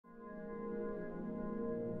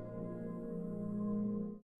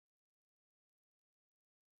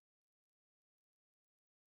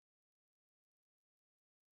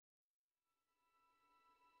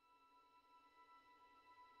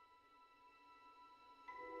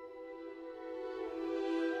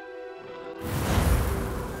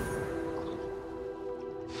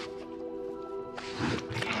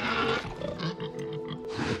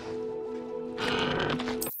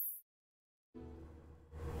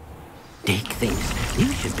Dick thinks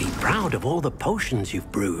you should be proud of all the potions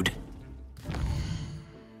you've brewed.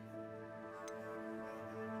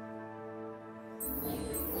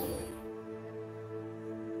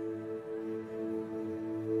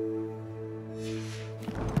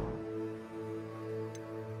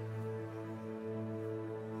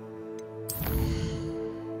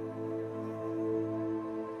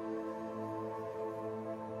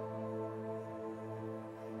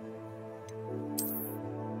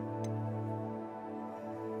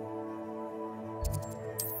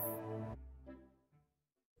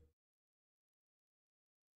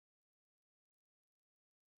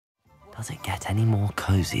 Does it get any more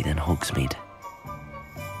cozy than Hogsmeade?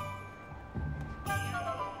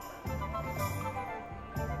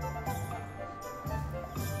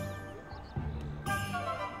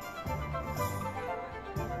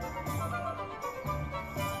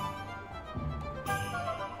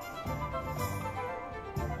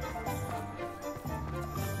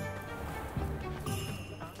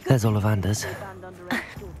 There's Ollivander's.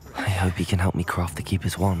 I hope he can help me craft the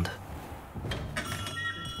Keeper's wand.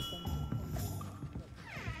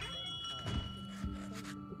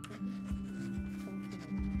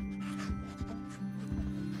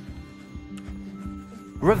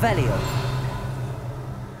 Revelio.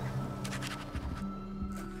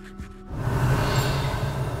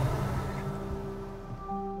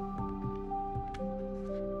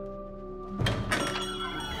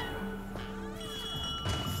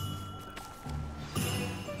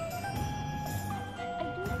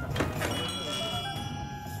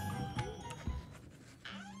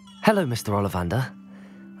 Hello, Mr. Ollivander.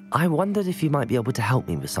 I wondered if you might be able to help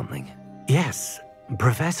me with something. Yes,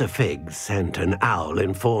 Professor Fig sent an owl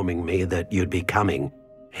informing me that you'd be coming.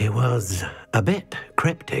 He was a bit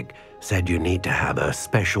cryptic, said you need to have a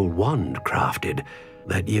special wand crafted,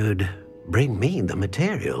 that you'd bring me the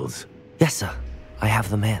materials. Yes, sir. I have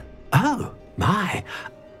them here. Oh, my.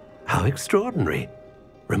 How extraordinary.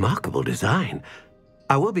 Remarkable design.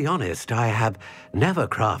 I will be honest, I have never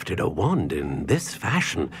crafted a wand in this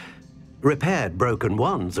fashion. Repaired broken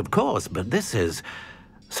wands, of course, but this is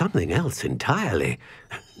something else entirely.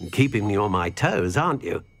 Keeping me on my toes, aren't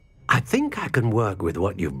you? I think I can work with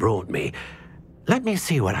what you've brought me. Let me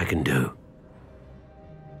see what I can do.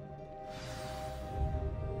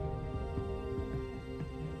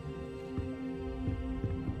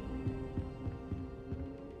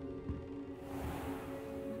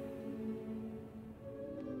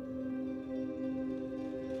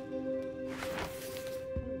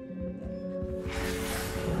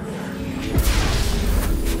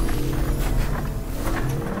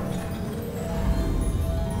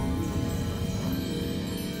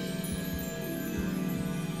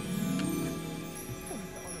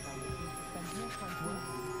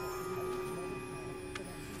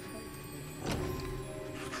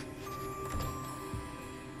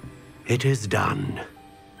 It is done.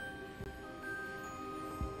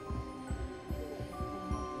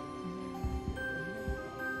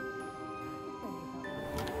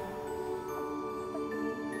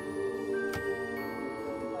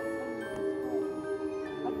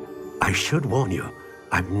 I should warn you,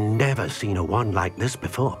 I've never seen a wand like this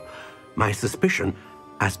before. My suspicion,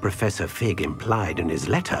 as Professor Fig implied in his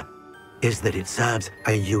letter, is that it serves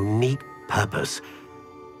a unique purpose.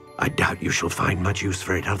 I doubt you shall find much use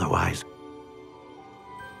for it otherwise.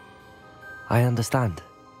 I understand.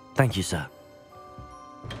 Thank you, sir.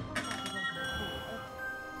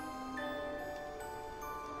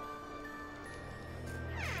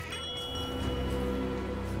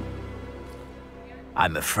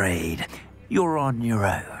 I'm afraid you're on your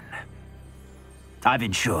own. I've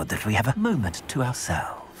ensured that we have a moment to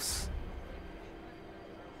ourselves.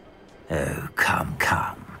 Oh, come,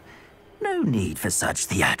 come. No need for such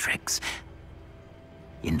theatrics.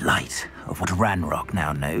 In light of what Ranrock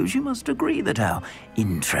now knows, you must agree that our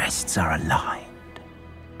interests are aligned.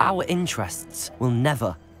 Our interests will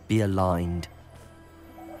never be aligned.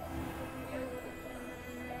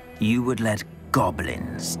 You would let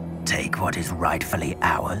goblins take what is rightfully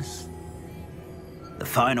ours? The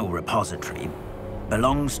final repository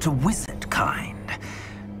belongs to wizard kind.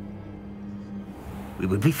 We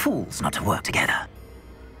would be fools not to work together.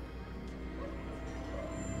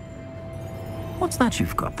 What's that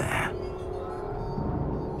you've got there?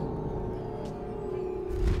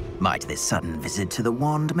 Might this sudden visit to the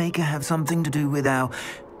Wand Maker have something to do with our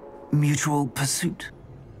mutual pursuit?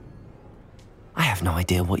 I have no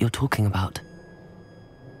idea what you're talking about.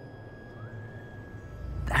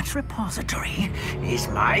 That repository is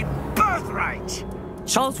my birthright!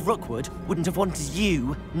 Charles Rookwood wouldn't have wanted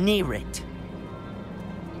you near it.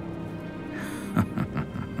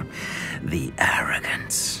 The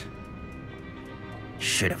arrogance.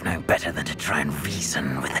 Should have known better than to try and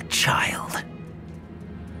reason with a child.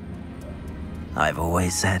 I've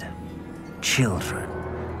always said, children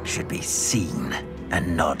should be seen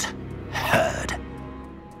and not heard.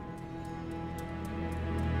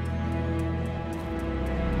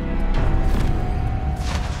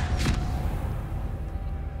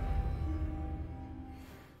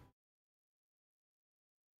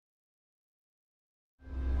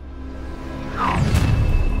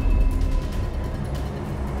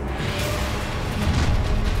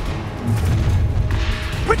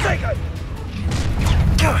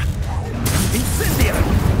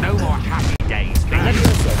 No more happy days, baby.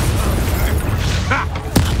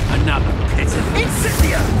 Another pit of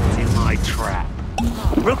incendio in my trap.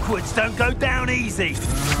 Rookwoods don't go down easy.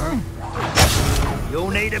 You'll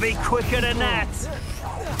need to be quicker than that.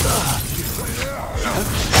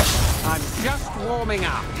 I'm just warming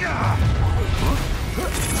up.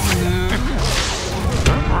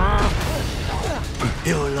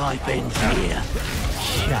 Your life ends here.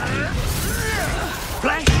 Shame.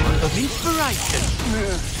 Flash of inspiration.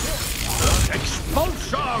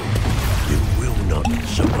 Expulsion! You will not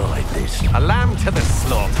survive this. A lamb to the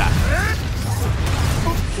slaughter.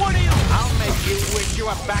 What are you? I'll make you wish you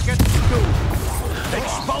were back at school.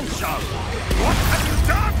 Expulsion! What have you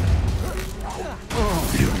done?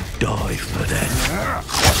 You'll die for that.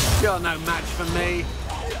 You're no match for me.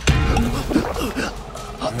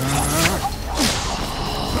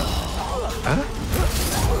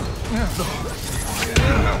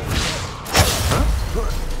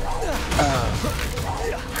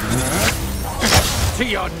 To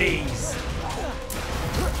your knees.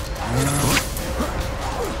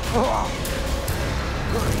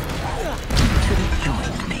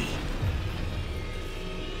 Join me.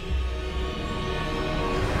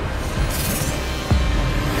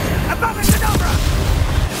 Above and Cadabra!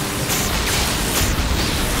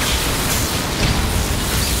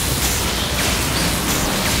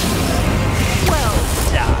 Well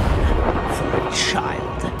done, for a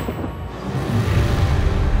child.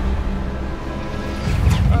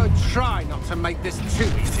 Oh, try not to make this too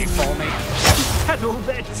easy for me. Had all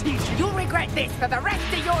their teaching. You'll regret this for the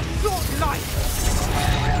rest of your short life!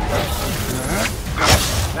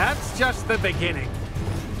 That's just the beginning.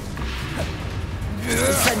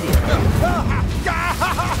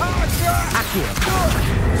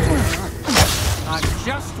 I'm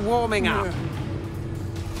just warming up.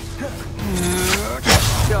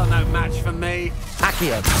 You're no match for me.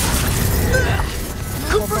 Accio.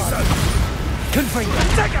 Confringo.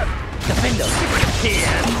 Defendo.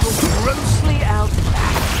 Here, grossly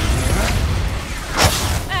outmatched.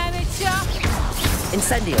 Amateur!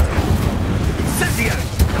 Incendio. Incendio!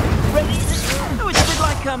 Ready? Oh, it's a bit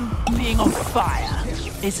like, being on fire,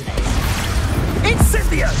 isn't it?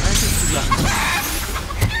 Incendio!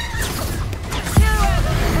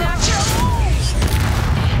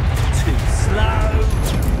 Too slow.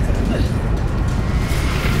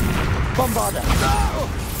 Bombarda.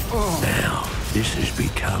 Now, this has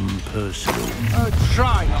become personal. Oh,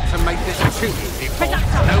 try not to make this too easy for me. No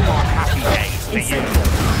more happy days for you.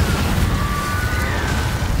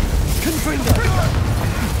 Confringo.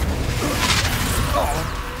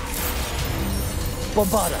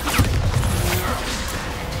 Bombarda.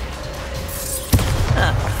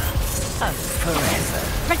 Forever.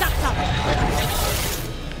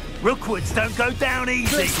 Rookwoods don't go down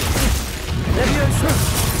easy.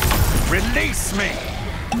 Release me.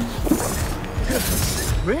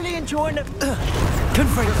 Really enjoying it.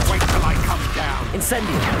 Confringo. Wait till I come down.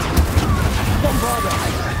 Incendio. Bombarda.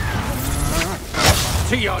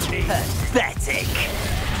 To your knees. Pathetic.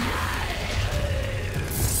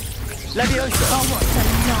 Leviosa. I want the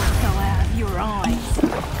light go out of your eyes.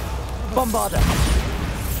 Bombarda.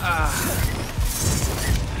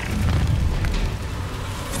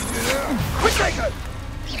 Quick, go!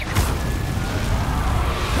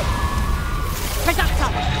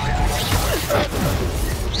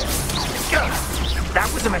 That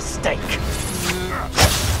was a mistake.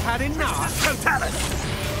 Had enough. Totalis.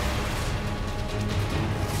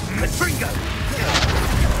 Confringo.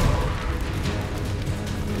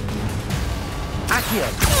 Accio.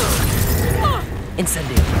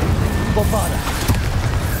 Incendio. Bombarda.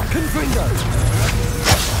 Confringo.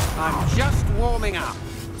 I'm just warming up.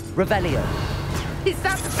 Revelio. Is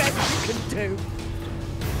that the best you can do?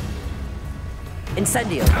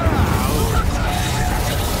 Incendio.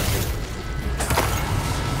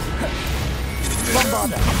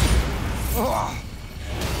 Bombarda.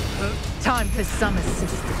 Time for some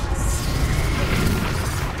assistance.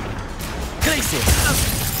 Glacius.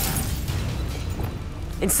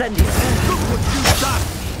 Incendio! Look what you've done!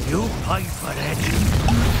 You pay for that!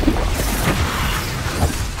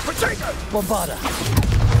 Potato! Bombarda!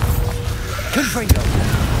 Confringo!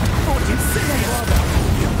 Incendio!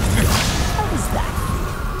 What was that?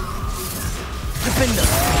 Defender!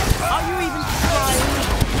 Are you even trying?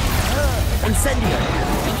 Incendio!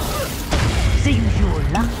 Seems your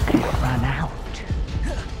luck ran out.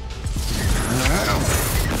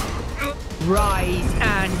 Rise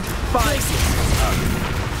and fight!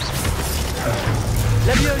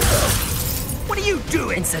 Levioso! What are you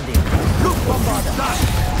doing? Incendio! Look what you've done!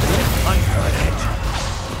 You pay for that!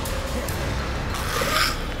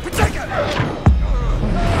 Potato!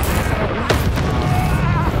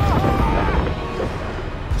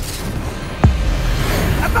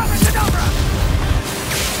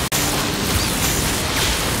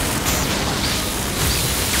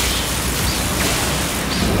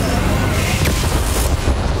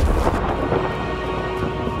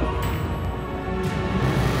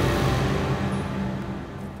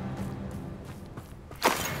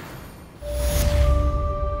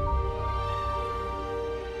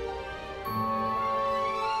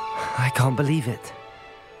 I can't believe it.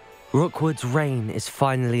 Rookwood's reign is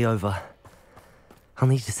finally over. I'll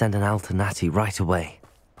need to send an Alternati right away.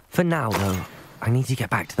 For now, though, I need to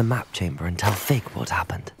get back to the map chamber and tell Fig what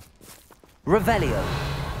happened. Revelio!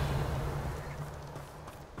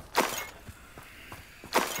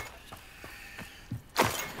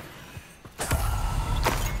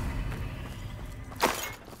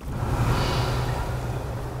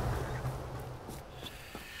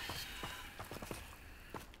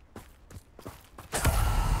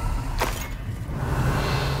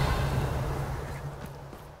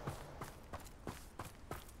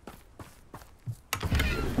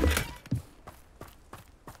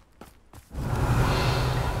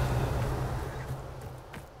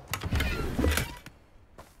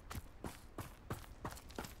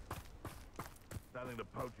 Selling the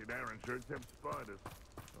poaching air insurance, them spiders.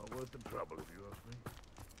 Not worth the trouble, if you ask me.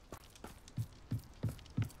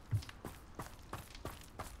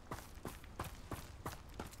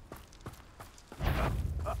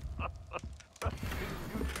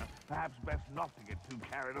 Perhaps best not to get too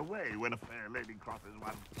carried away when a fair lady crosses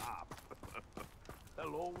one's path.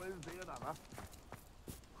 There'll always be another.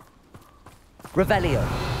 Revelio!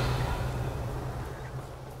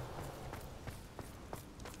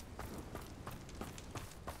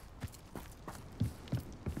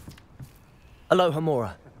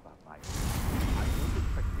 Alohomora.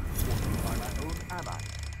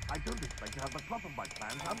 I don't expect to have the cloth of my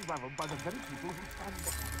plans unraveled by the very people who stand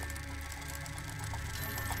behind.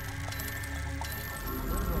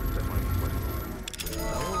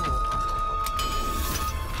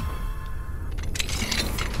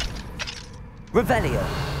 Revelio!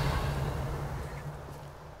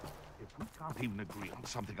 If we can't even agree on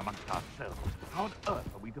something amongst ourselves, how on earth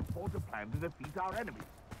are we to forge a plan to defeat our enemies?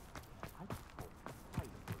 I thought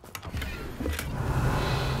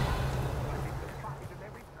the fight at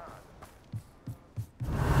every turn.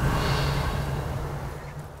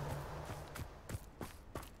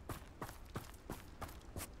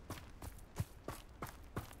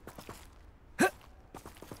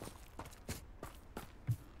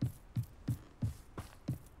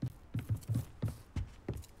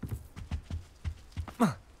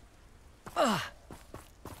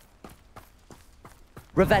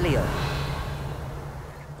 Revelio!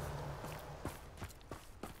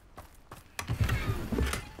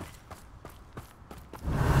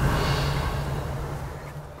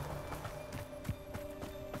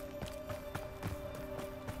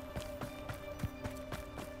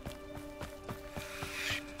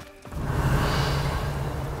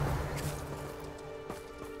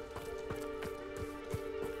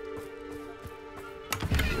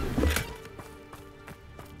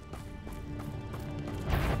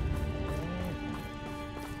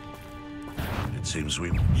 It seems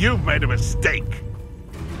you've made a mistake.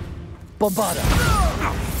 Bombarda!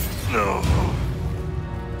 No.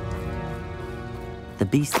 The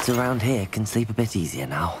beasts around here can sleep a bit easier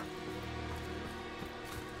now.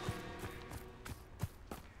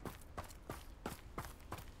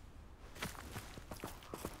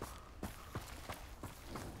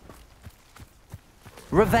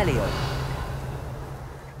 Revelio!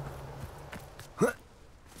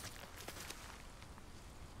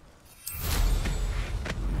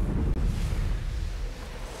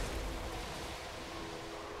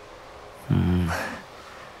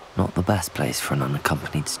 Not the best place for an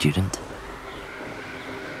unaccompanied student.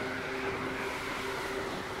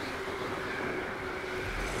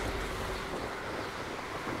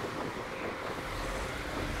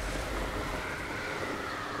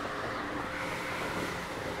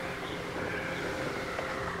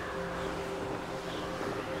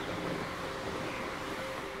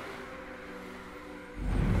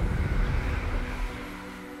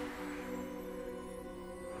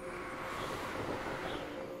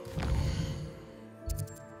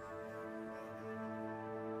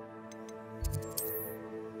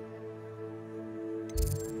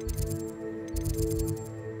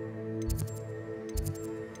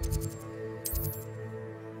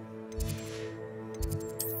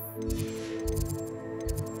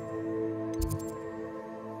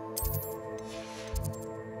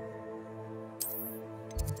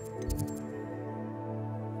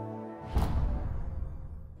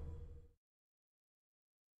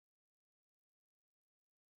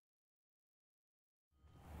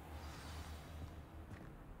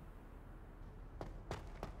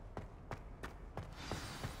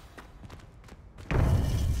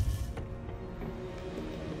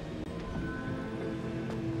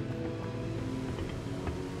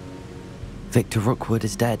 Victor Rookwood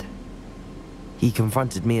is dead. He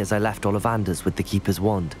confronted me as I left Ollivander's with the Keeper's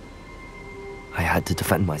wand. I had to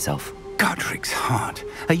defend myself. Godric's heart,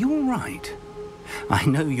 are you all right? I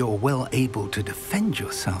know you're well able to defend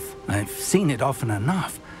yourself. I've seen it often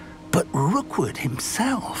enough. But Rookwood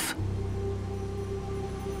himself...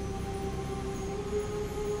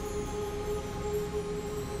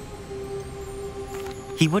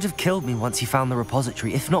 He would have killed me once he found the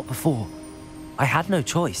repository, if not before. I had no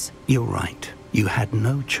choice. You're right. You had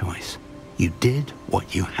no choice. You did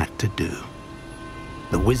what you had to do.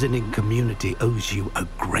 The wizarding community owes you a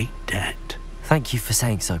great debt. Thank you for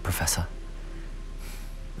saying so, Professor.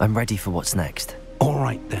 I'm ready for what's next. All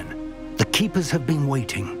right, then. The Keepers have been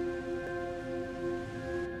waiting.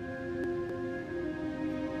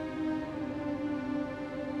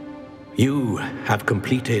 You have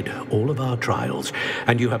completed all of our trials,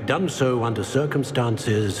 and you have done so under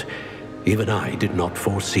circumstances even I did not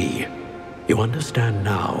foresee. You understand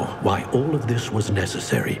now why all of this was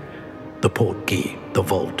necessary. The portkey, the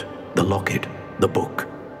vault, the locket, the book,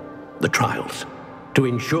 the trials. To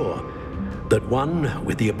ensure that one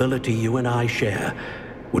with the ability you and I share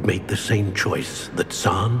would make the same choice that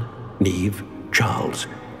San, Neve, Charles,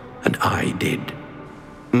 and I did.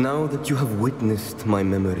 Now that you have witnessed my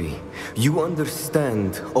memory, you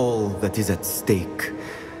understand all that is at stake.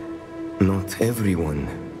 Not everyone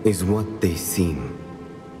is what they seem.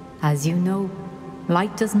 As you know,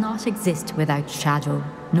 light does not exist without shadow,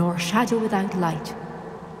 nor shadow without light.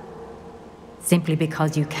 Simply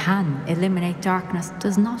because you can eliminate darkness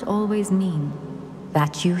does not always mean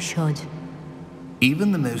that you should.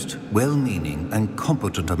 Even the most well-meaning and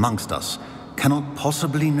competent amongst us cannot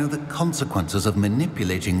possibly know the consequences of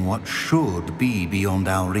manipulating what should be beyond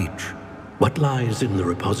our reach. What lies in the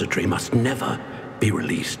repository must never be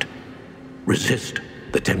released. Resist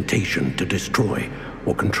the temptation to destroy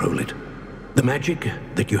or control it. The magic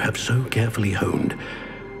that you have so carefully honed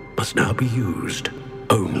must now be used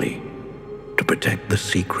only to protect the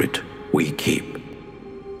secret we keep.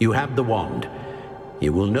 You have the wand.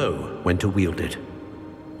 You will know when to wield it.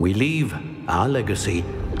 We leave our legacy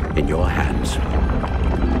in your hands.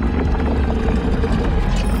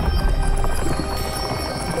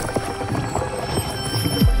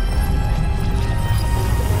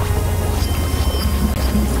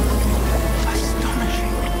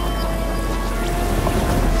 Astonishing.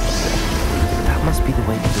 That must be the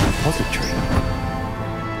way to the repository.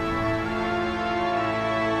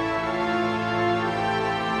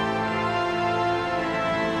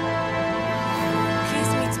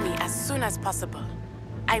 As possible.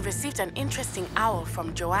 I received an interesting owl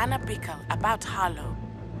from Joanna Bickle about Harlow.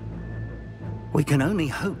 We can only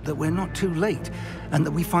hope that we're not too late, and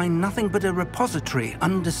that we find nothing but a repository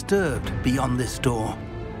undisturbed beyond this door.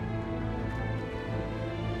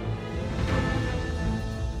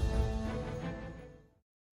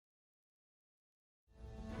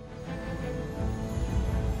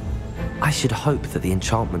 I should hope that the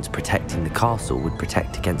enchantments protecting the castle would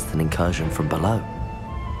protect against an incursion from below.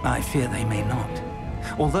 I fear they may not.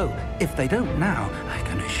 Although, if they don't now, I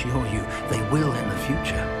can assure you they will in the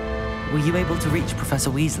future. Were you able to reach Professor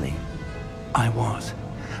Weasley? I was.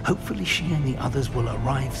 Hopefully she and the others will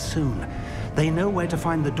arrive soon. They know where to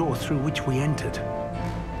find the door through which we entered.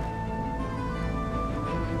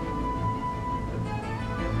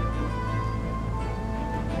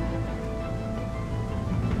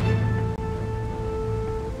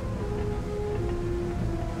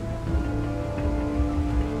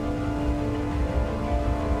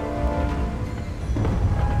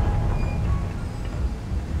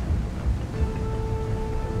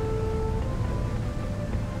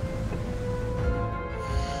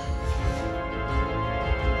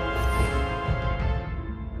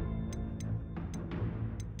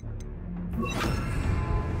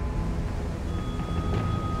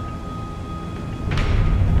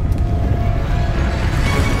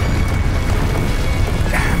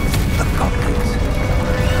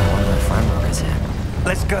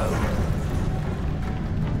 Let's go.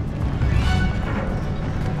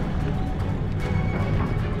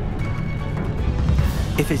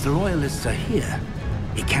 If his loyalists are here,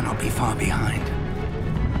 he cannot be far behind.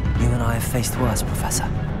 You and I have faced worse, Professor.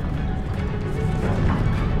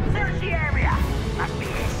 Search the area. Must be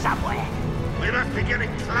here somewhere. We must be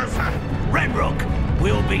getting closer. Renrock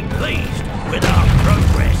will be pleased with our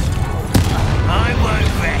progress. I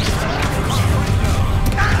won't rest.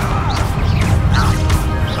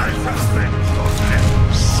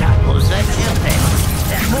 Sapples at your best.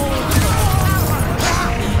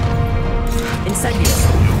 Incendio.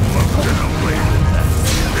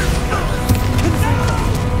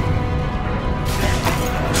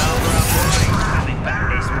 Now we're away.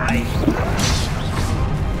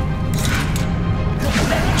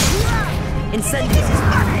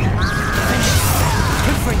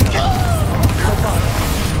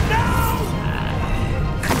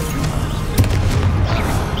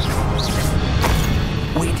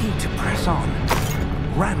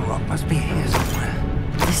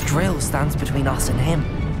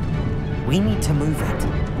 We need to move it.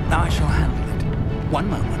 I shall handle it. One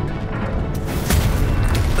moment.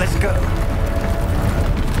 Let's go.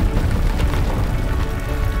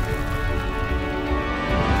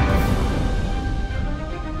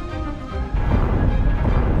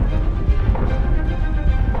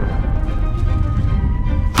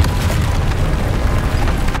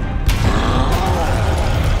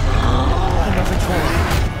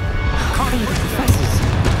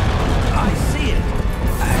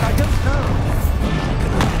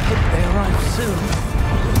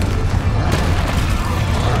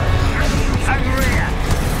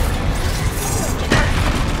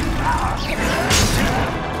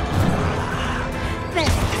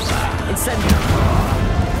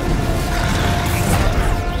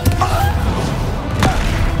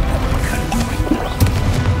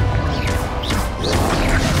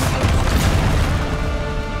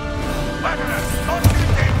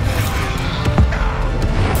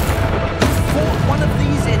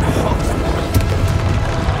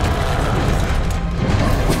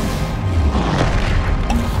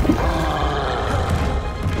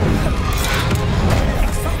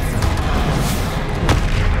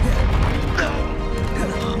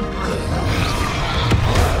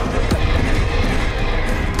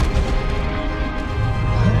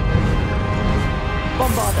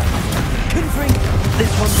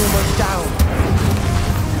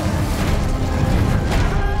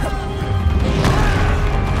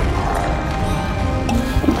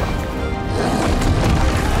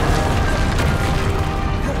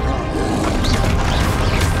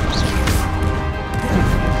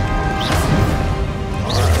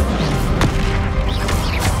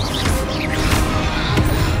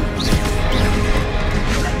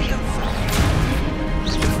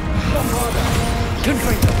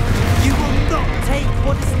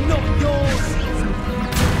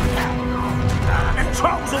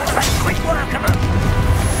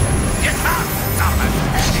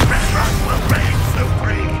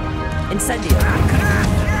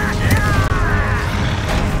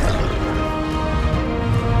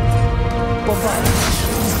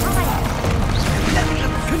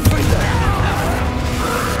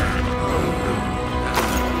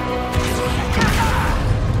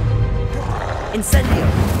 Incendio!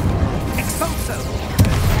 Expulso!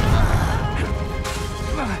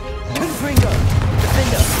 Confringo!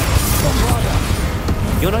 Defender! Bombarda!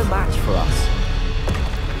 You're no match for us.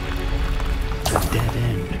 A dead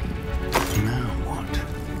end. Now what?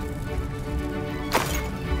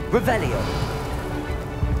 Revelio!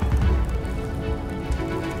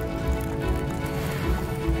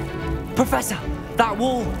 Professor! That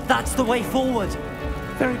wall! That's the way forward!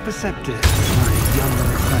 Very perceptive, my young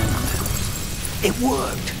friend. It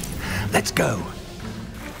worked. Let's go.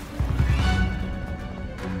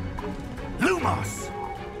 Lumos!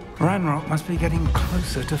 Ranrock must be getting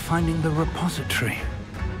closer to finding the repository.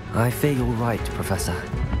 I fear you're right, Professor.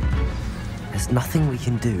 There's nothing we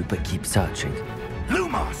can do but keep searching.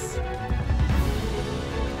 Lumos!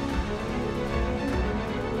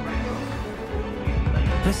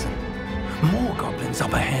 Listen, more goblins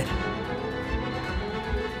up ahead.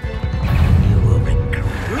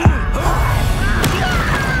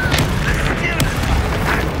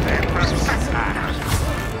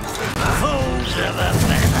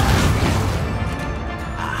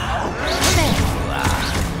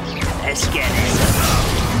 Let's get it.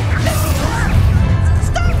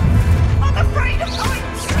 Stop! I'm afraid of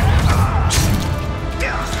heights!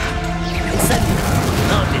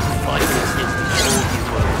 Not this fight since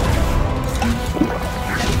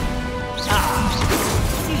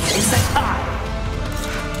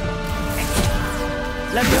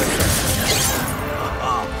Let me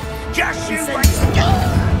Just you wait.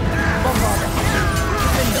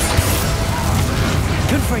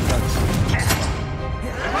 Confringo!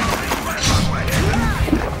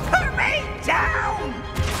 Put me down!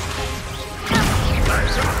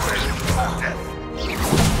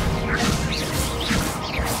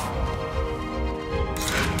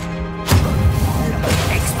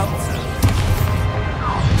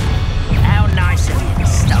 How nice of you to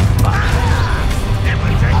stop by.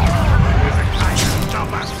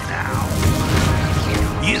 Stop us now.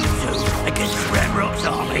 You two against Ranrock's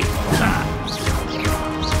army.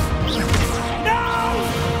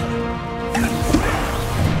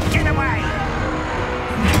 Get away!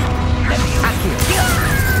 Let me at you.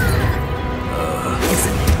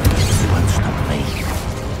 Listen, you won't stop me.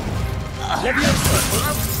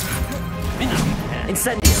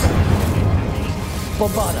 Incendio!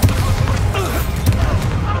 Bombarda!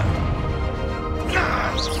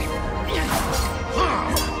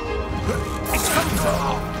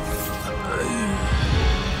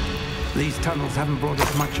 These tunnels haven't brought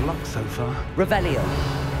us much luck so far. Revelio.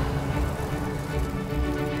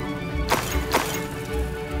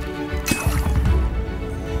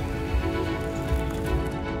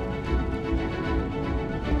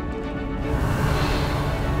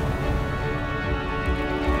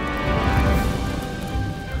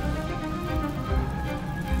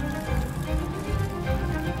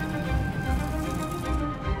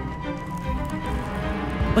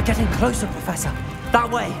 We're getting closer, Professor. That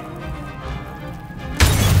way.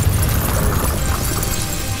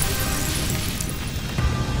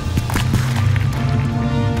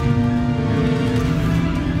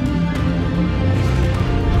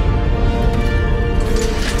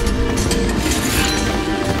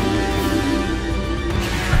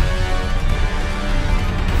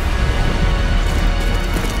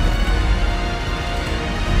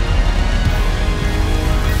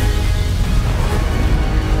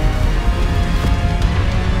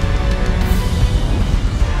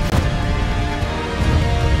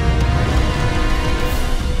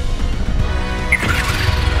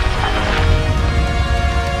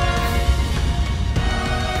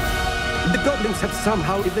 Have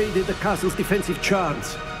somehow evaded the castle's defensive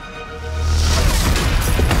charms.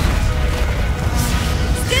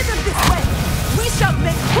 Steer them this way! We shall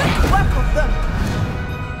make quick work of them!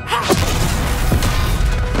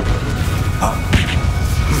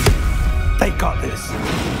 They got this.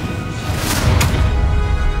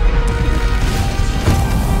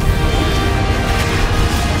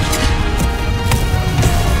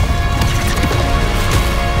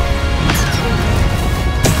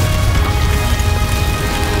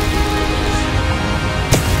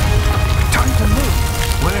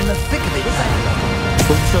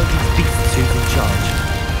 Show these beasts who's in charge.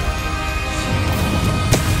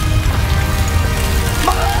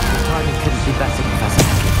 The timing couldn't be better, Professor.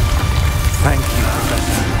 Thank you,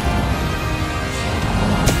 Professor.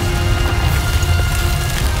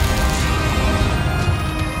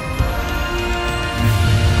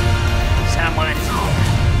 Someone's here.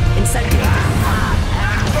 Incendio.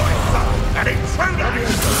 An intruder!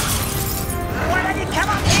 Why don't you come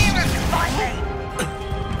up here and fight me?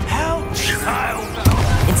 Help, child!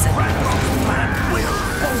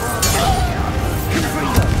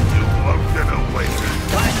 You won't get away with it.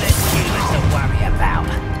 One less human to worry about.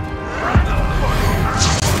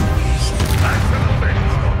 That's an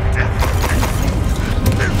avenge of death.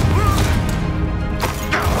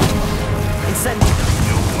 Incendio.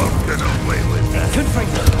 You won't get away with it.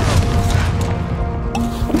 Confringo.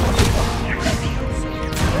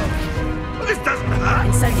 This doesn't hurt.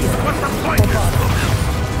 Incendio. What's the point?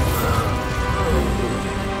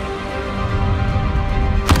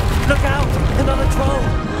 Look out! Another troll!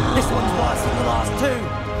 This one's worse than the last two!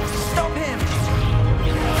 Stop him!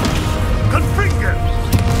 Confringo!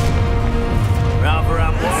 Rather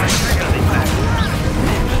unwarranted.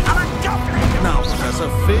 Now, Professor,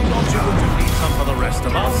 fear not you will defeat some for the rest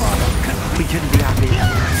of us. We couldn't be happy.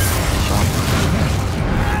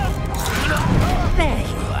 There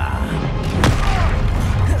you are.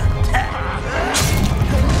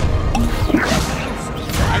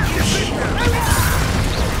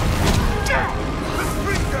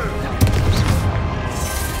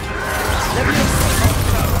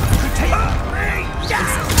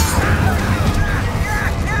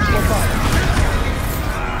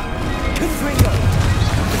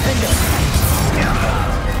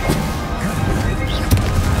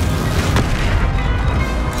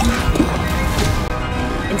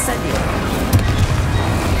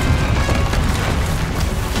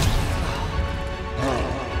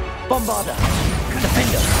 Bombarda!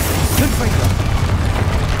 Defender! Confringo!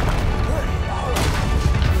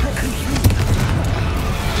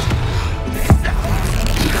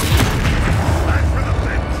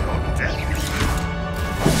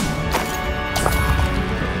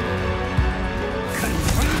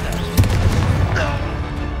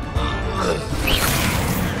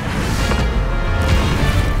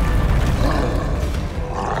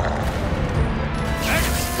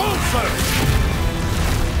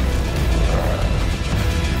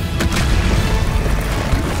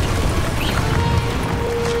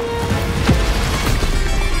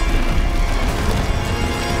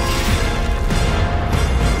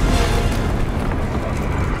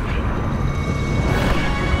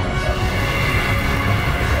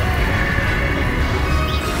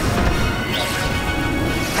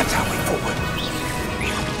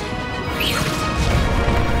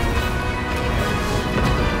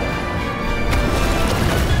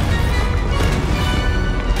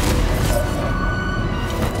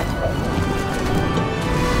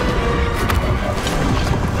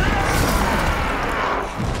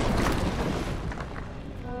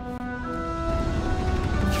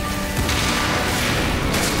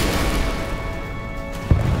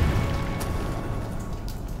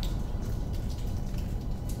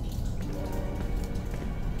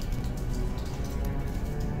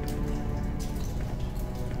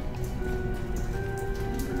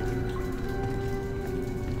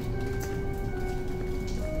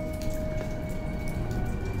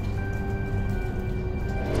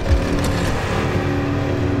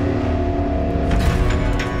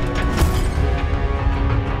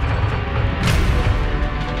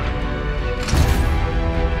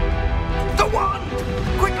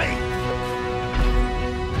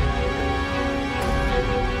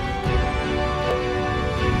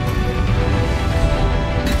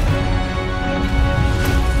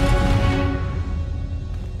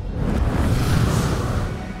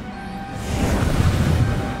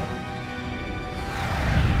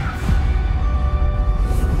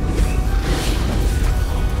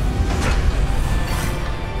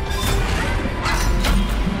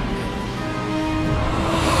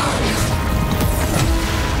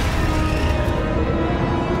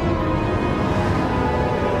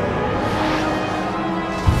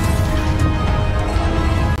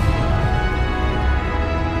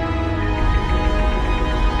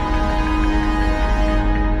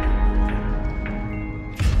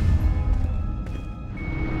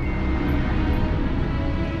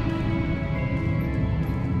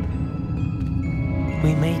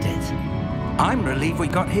 We made it. I'm relieved we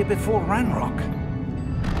got here before Ranrock.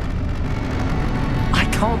 I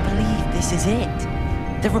can't believe this is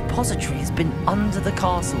it. The repository has been under the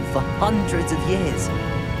castle for hundreds of years.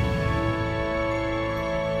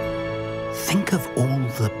 Think of all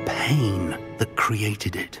the pain that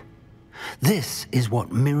created it. This is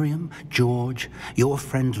what Miriam, George, your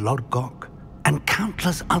friend Lodgok, and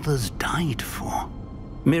countless others died for.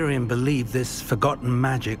 Miriam believed this forgotten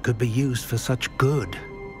magic could be used for such good.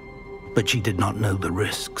 But she did not know the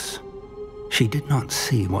risks. She did not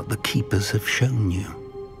see what the Keepers have shown you.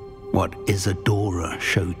 What Isadora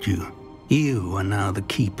showed you. You are now the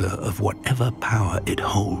Keeper of whatever power it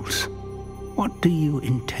holds. What do you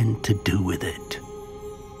intend to do with it?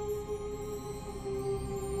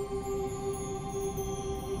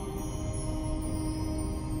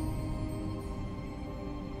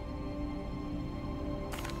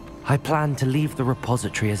 I plan to leave the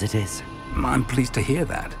repository as it is. I'm pleased to hear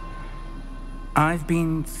that. I've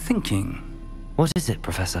been thinking. What is it,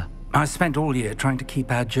 Professor? I spent all year trying to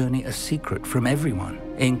keep our journey a secret from everyone,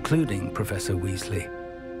 including Professor Weasley.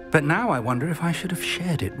 But now I wonder if I should have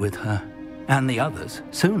shared it with her, and the others,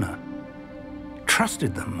 sooner.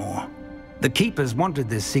 Trusted them more. The Keepers wanted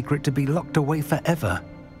this secret to be locked away forever.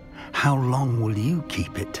 How long will you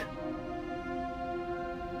keep it?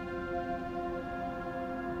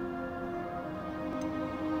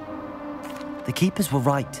 The Keepers were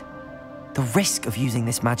right. The risk of using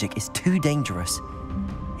this magic is too dangerous.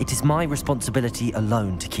 It is my responsibility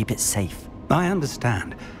alone to keep it safe. I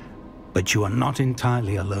understand, but you are not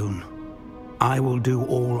entirely alone. I will do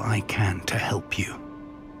all I can to help you.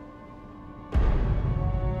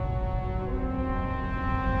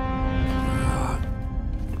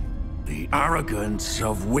 The arrogance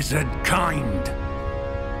of wizard kind.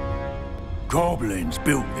 Goblins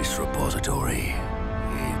built this repository.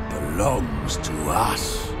 It belongs to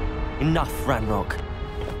us. Enough, Ranrock.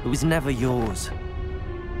 It was never yours.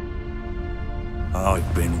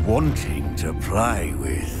 I've been wanting to play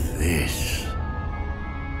with this.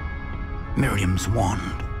 Miriam's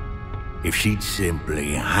wand. If she'd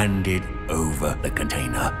simply handed over the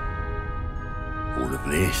container, all of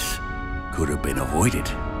this could have been avoided.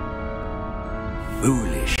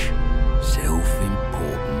 Foolish,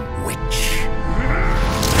 self-important witch.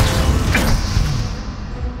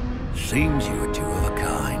 Seems you were two of a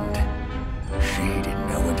kind. She didn't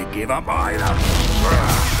know when to give up either.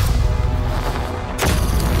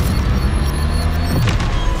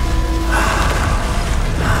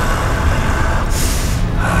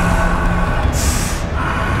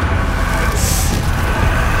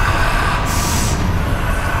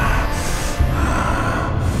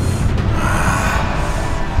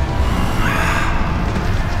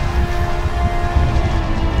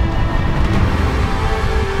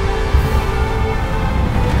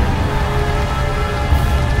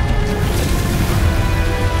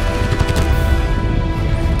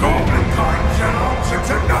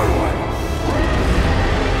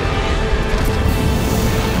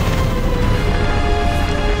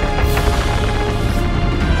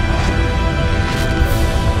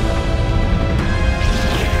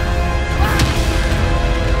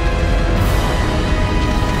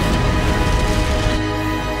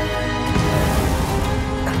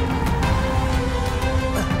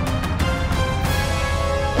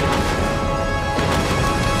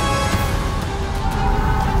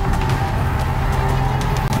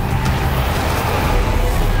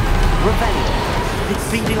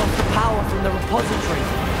 Feeding off the power from the repository.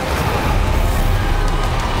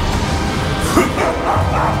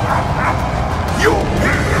 Your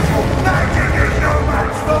beautiful magic is no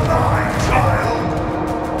match for mine, child!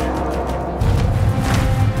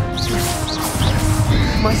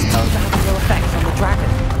 My spells are having no effect on the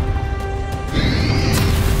dragon.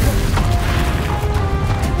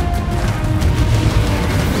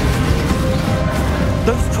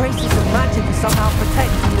 Those traces of magic are somehow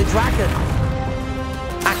protecting the dragon.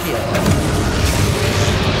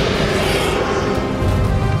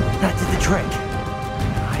 That did the trick.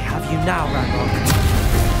 I have you now, Ranrock.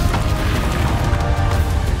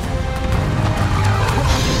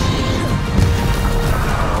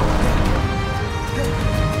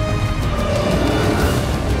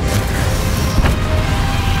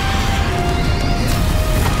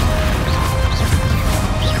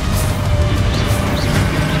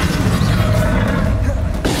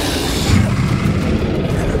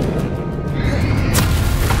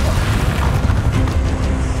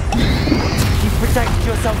 Protect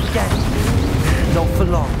yourself again. Not for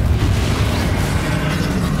long.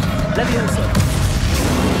 Leviosa.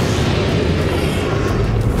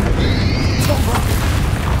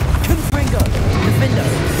 Confringo. Defender.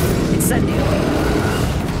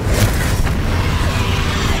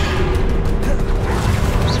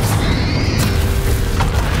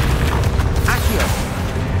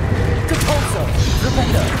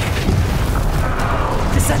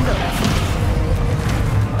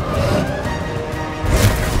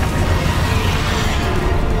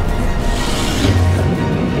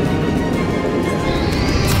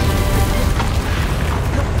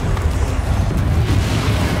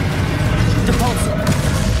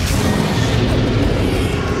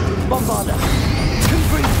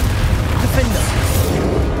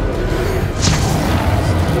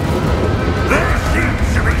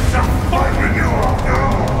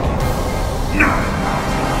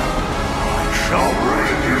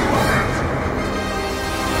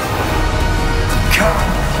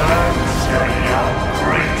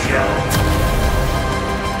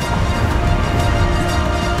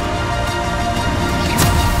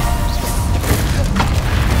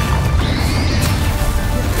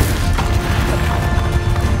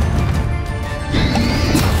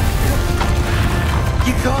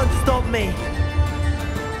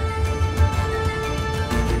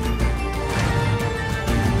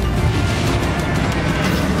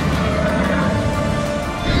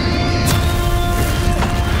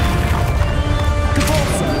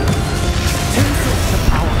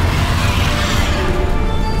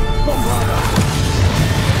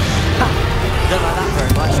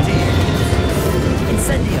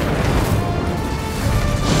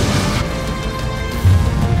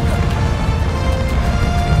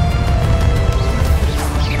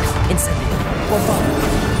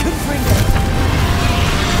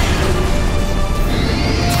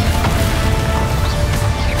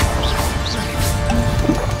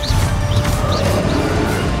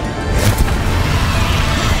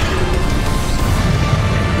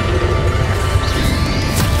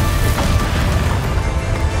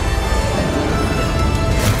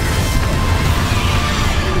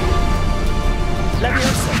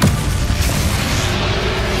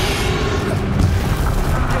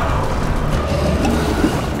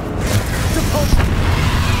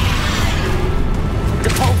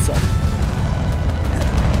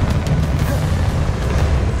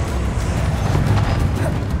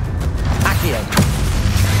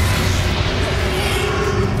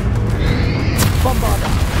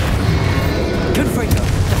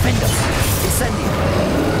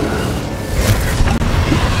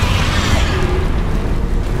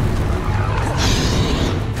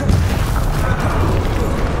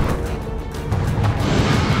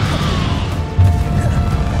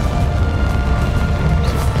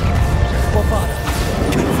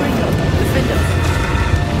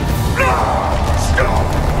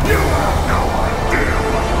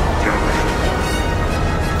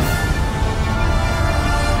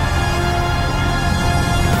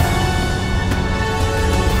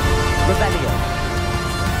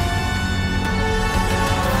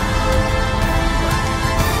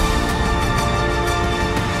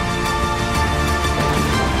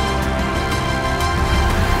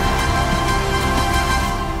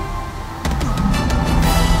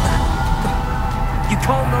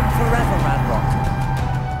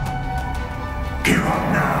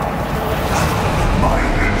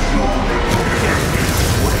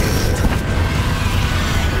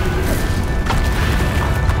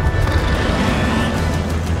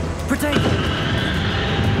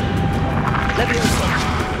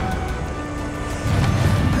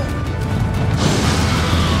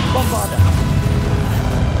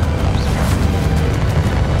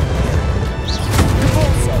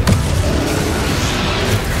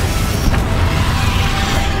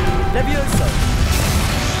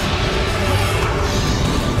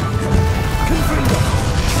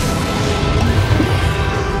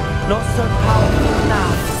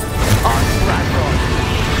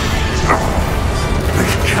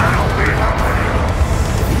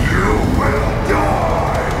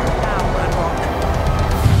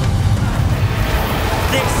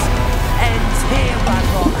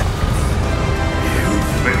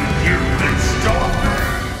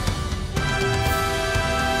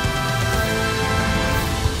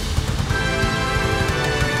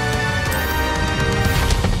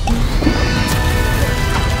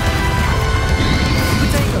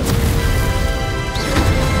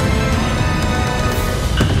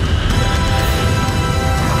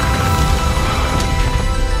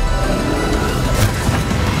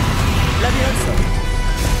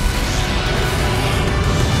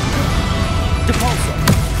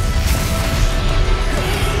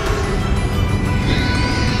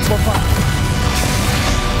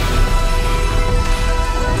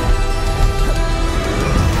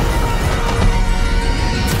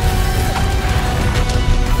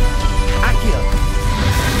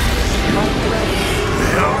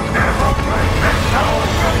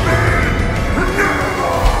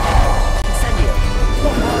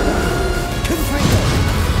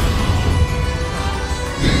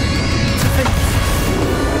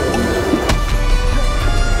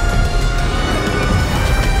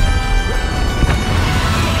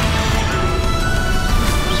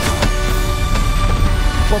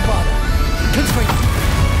 Bombarda! Confringo!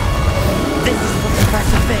 This is for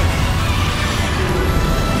Professor Fig!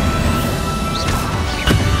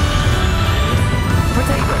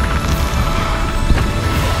 Protego!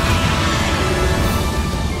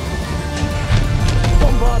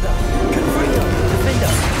 Bombarda! Confringo!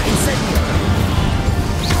 Defender! Incendio!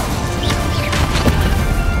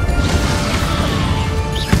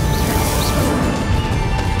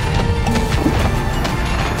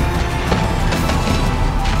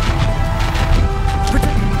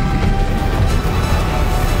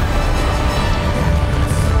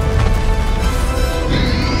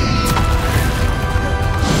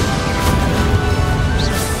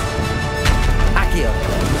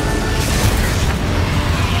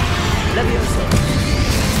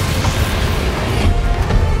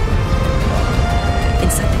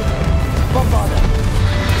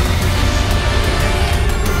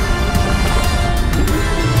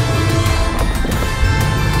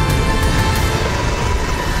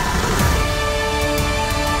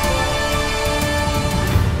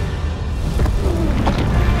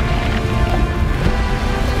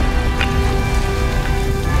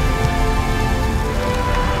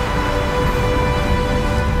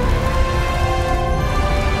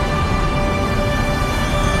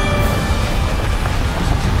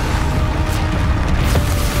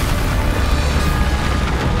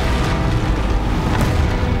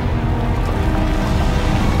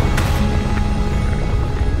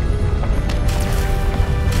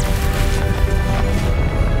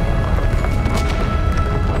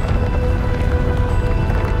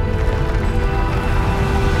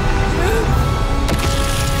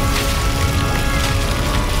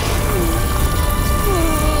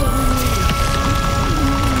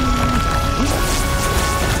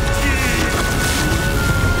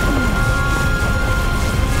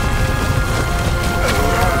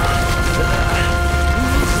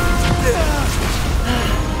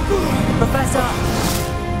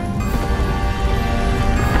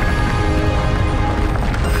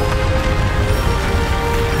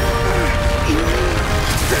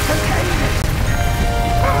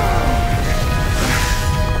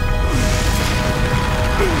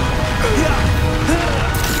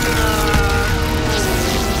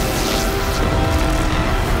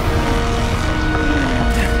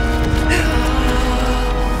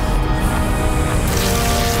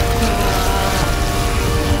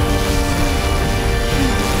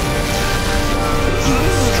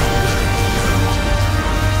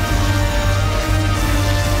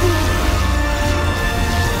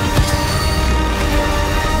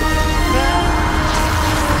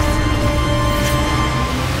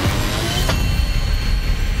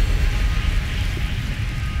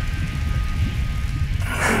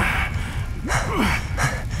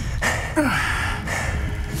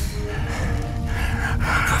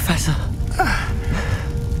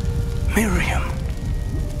 Miriam.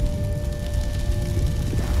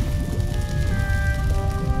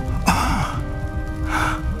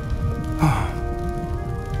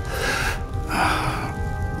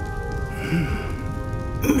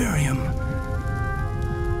 Miriam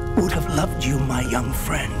would have loved you, my young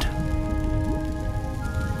friend.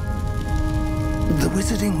 The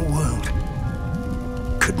wizarding world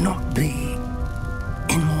could not be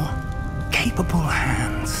in more capable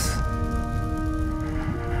hands.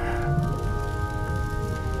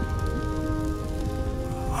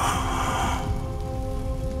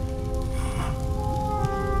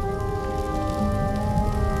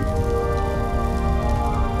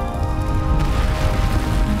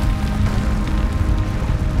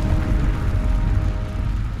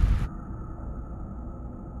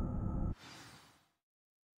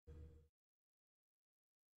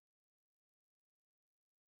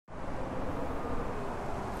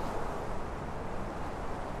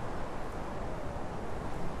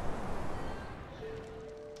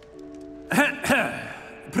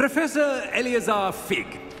 Professor Eleazar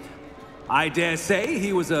Fig. I dare say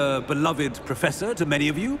he was a beloved professor to many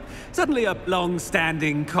of you, certainly a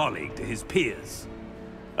long-standing colleague to his peers.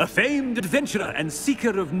 A famed adventurer and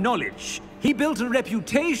seeker of knowledge, he built a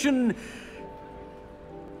reputation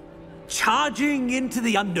charging into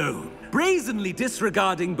the unknown, brazenly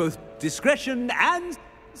disregarding both discretion and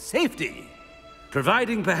safety,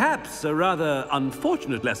 providing perhaps a rather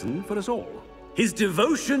unfortunate lesson for us all. His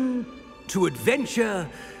devotion to adventure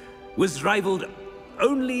was rivaled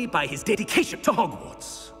only by his dedication to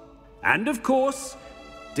Hogwarts. And of course,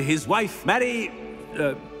 to his wife,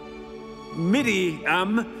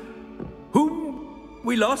 Miriam, whom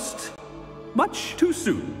we lost much too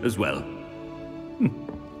soon as well.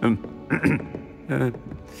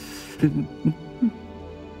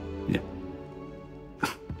 Yeah.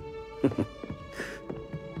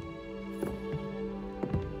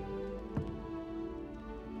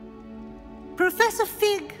 Professor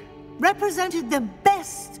Fig represented the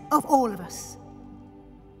best of all of us.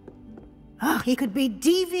 He could be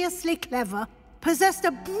deviously clever, possessed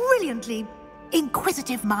a brilliantly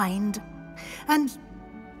inquisitive mind, and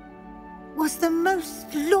was the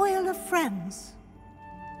most loyal of friends.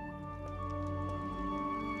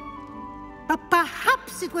 But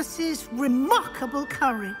perhaps it was his remarkable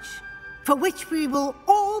courage, for which we will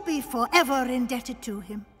all be forever indebted to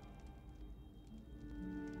him.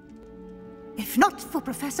 If not for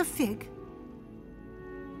Professor Fig,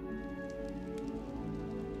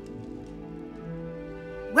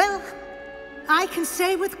 well, I can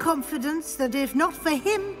say with confidence that if not for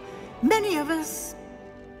him, many of us,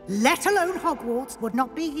 let alone Hogwarts, would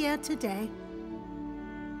not be here today.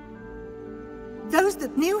 Those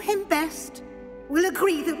that knew him best will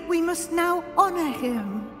agree that we must now honor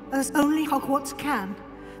him as only Hogwarts can,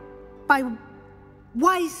 by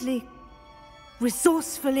wisely,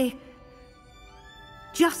 resourcefully,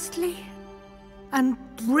 justly, and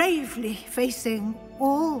bravely facing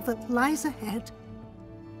all that lies ahead.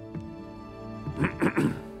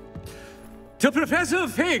 To Professor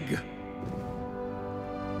Fig!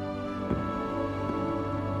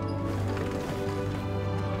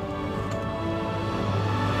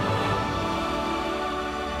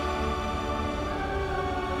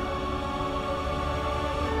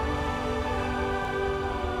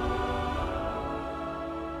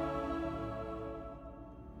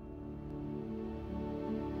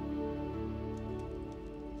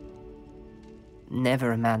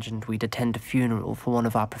 Never imagined we'd attend a funeral for one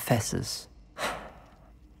of our professors.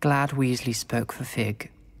 Glad Weasley spoke for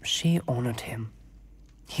Fig. She honored him.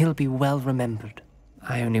 He'll be well remembered.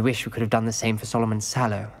 I only wish we could have done the same for Solomon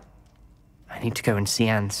Sallow. I need to go and see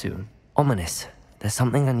Anne soon. Ominous, there's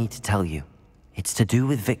something I need to tell you. It's to do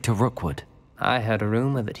with Victor Rookwood. I heard a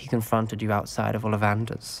rumor that he confronted you outside of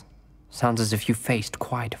Ollivander's. Sounds as if you faced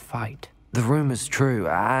quite a fight. The rumor's true,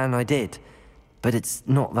 and I did. But it's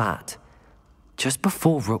not that. Just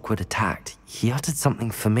before Rookwood attacked, he uttered something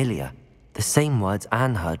familiar. The same words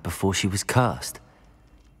Anne heard before she was cursed.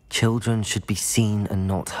 Children should be seen and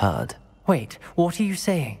not heard. Wait, what are you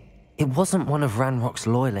saying? It wasn't one of Ranrock's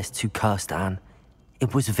loyalists who cursed Anne.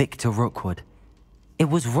 It was Victor Rookwood. It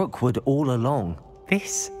was Rookwood all along.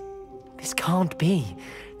 This can't be.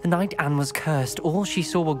 The night Anne was cursed, all she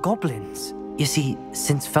saw were goblins. You see,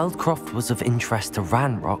 since Feldcroft was of interest to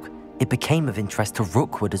Ranrock, it became of interest to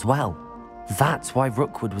Rookwood as well. That's why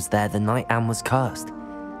Rookwood was there the night Anne was cursed.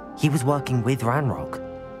 He was working with Ranrock.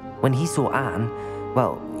 When he saw Anne,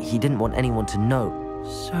 well, he didn't want anyone to know.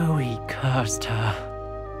 So he cursed her.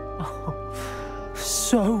 Oh,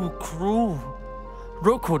 so cruel.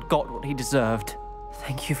 Rookwood got what he deserved.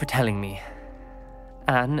 Thank you for telling me.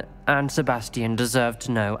 Anne and Sebastian deserve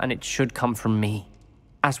to know, and it should come from me.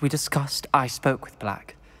 As we discussed, I spoke with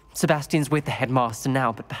Black. Sebastian's with the headmaster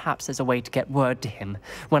now, but perhaps there's a way to get word to him.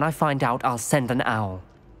 When I find out, I'll send an owl.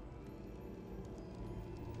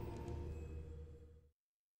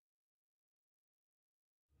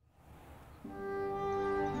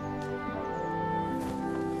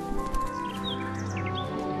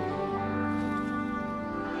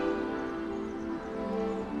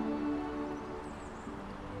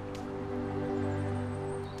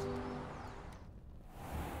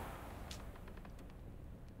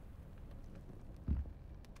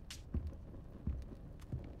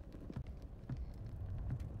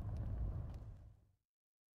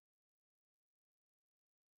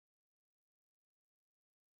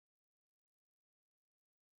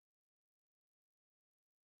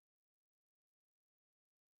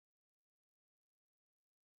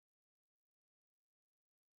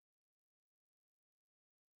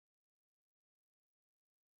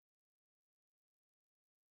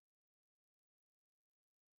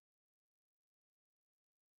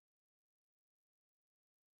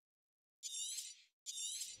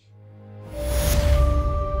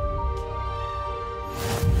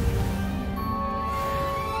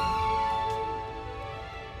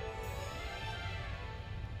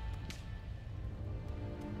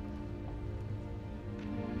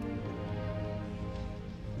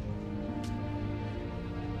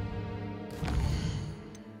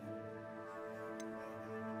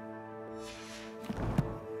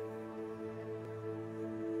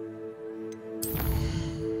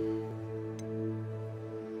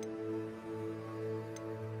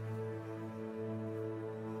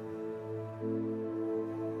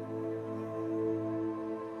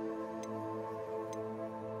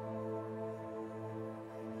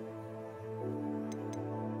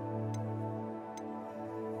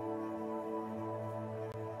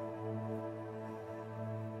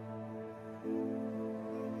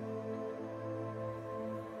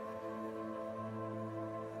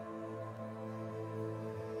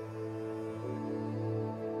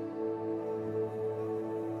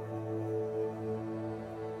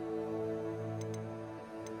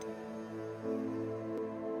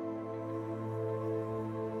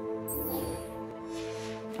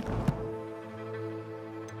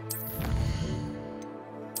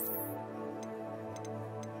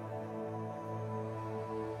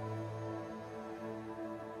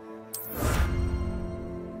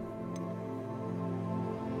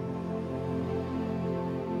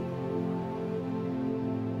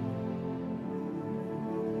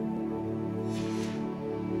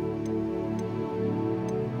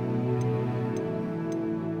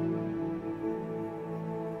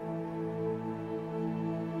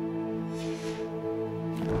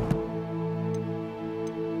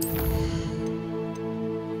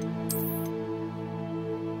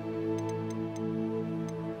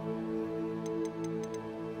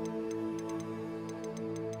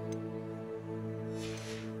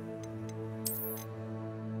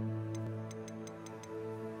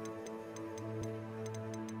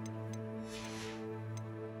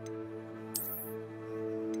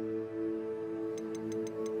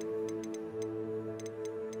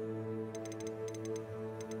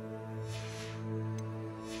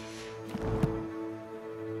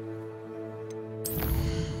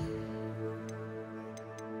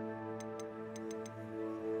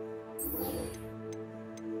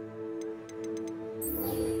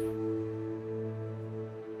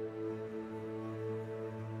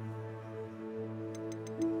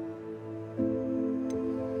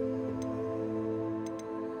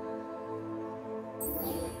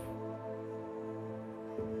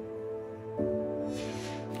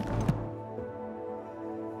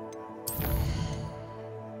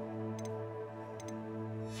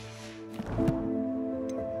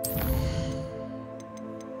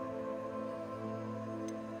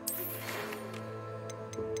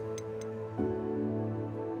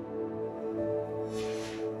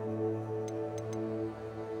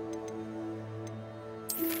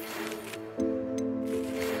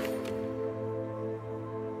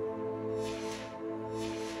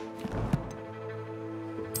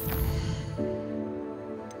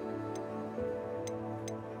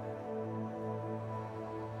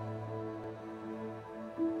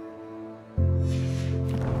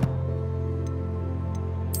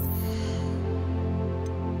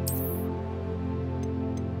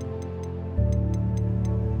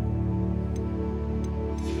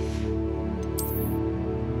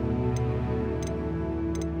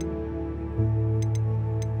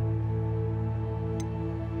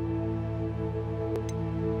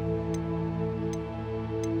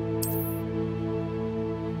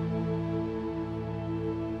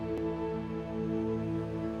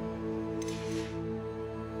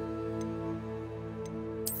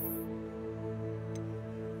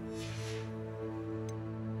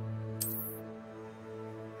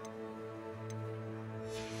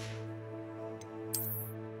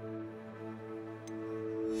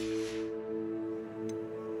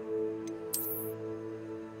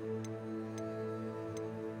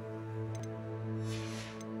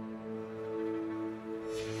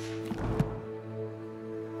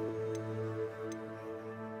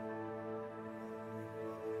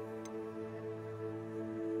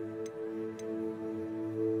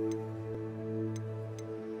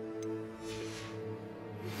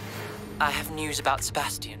 I have news about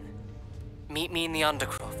Sebastian. Meet me in the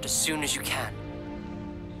Undercroft as soon as you can.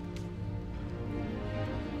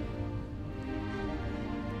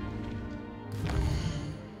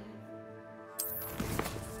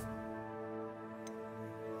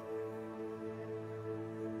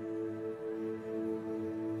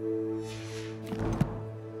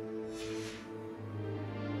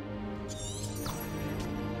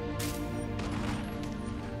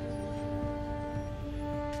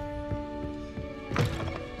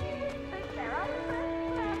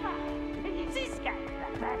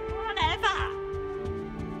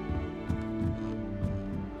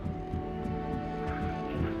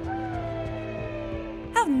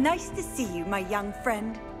 How nice to see you, my young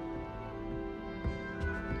friend.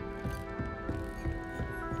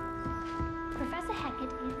 Professor Hackett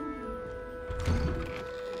is...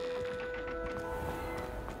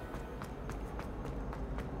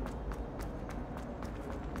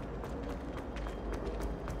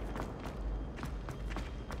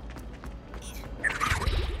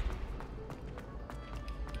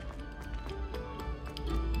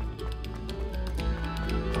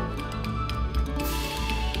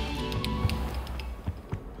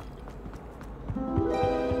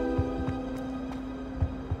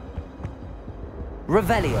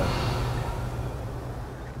 Revelio.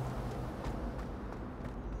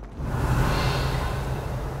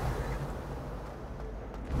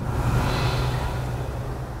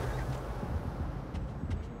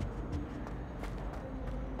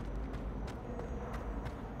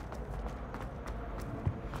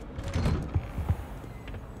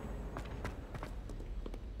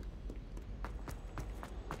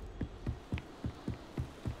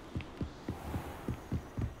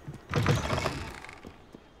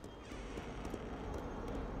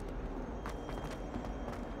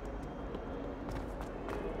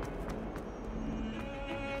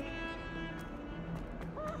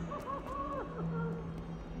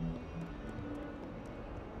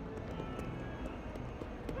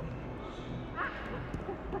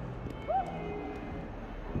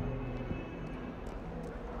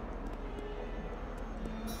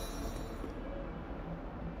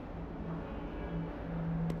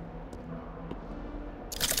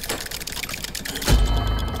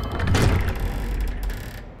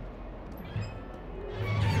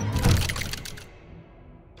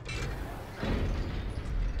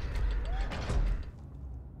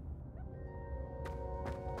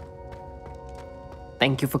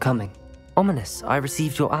 Thank you for coming. Ominous, I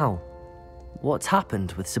received your owl. What's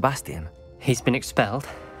happened with Sebastian? He's been expelled,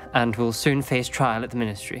 and will soon face trial at the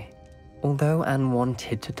Ministry. Although Anne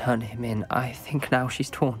wanted to turn him in, I think now she's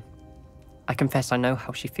torn. I confess I know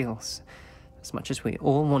how she feels. As much as we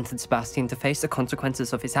all wanted Sebastian to face the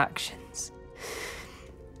consequences of his actions,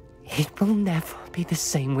 it will never be the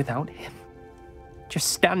same without him.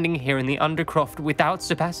 Just standing here in the Undercroft without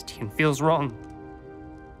Sebastian feels wrong.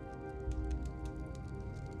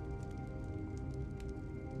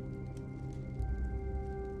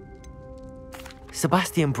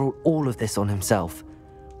 Sebastian brought all of this on himself.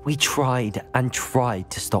 We tried and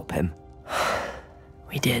tried to stop him.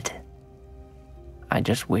 We did. I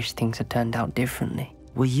just wish things had turned out differently.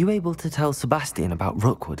 Were you able to tell Sebastian about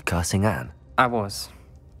Rookwood cursing Anne? I was.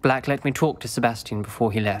 Black let me talk to Sebastian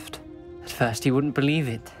before he left. At first he wouldn't believe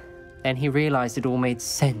it. Then he realized it all made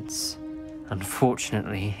sense.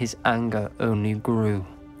 Unfortunately, his anger only grew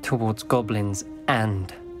towards goblins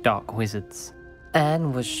and dark wizards.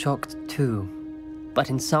 Anne was shocked too, but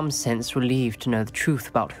in some sense relieved to know the truth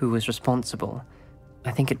about who was responsible.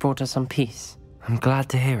 I think it brought her some peace. I'm glad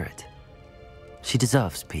to hear it. She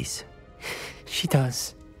deserves peace. She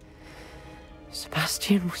does.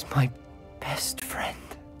 Sebastian was my best friend.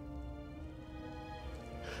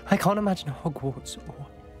 I can't imagine Hogwarts or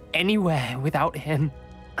anywhere without him.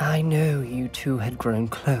 I know you two had grown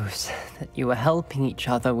close, that you were helping each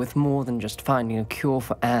other with more than just finding a cure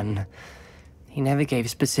for Anne. He never gave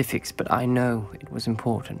specifics, but I know it was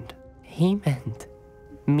important. He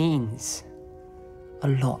means a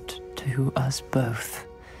lot to us both.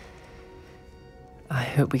 I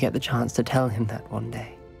hope we get the chance to tell him that one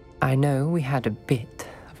day. I know we had a bit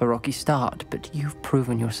of a rocky start, but you've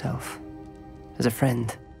proven yourself as a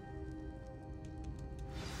friend.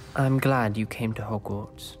 I'm glad you came to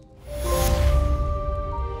Hogwarts.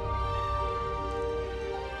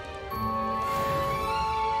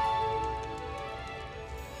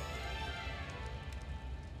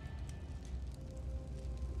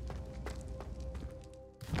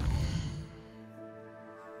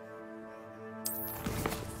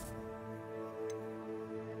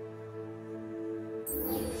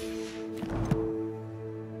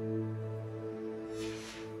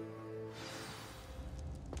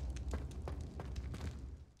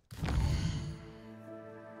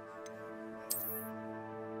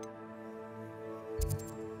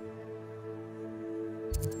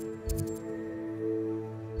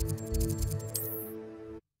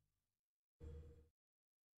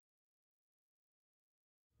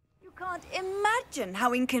 Can't imagine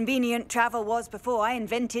how inconvenient travel was before I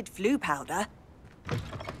invented flu powder.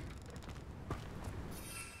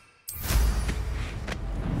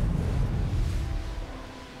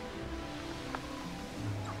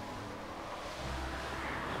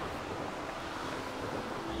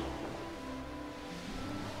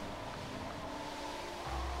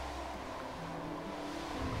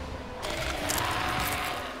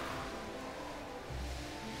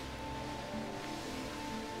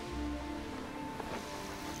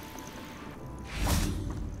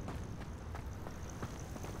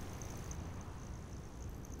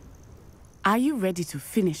 Are you ready to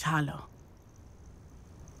finish Harlow?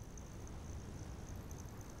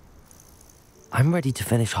 I'm ready to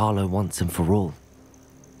finish Harlow once and for all.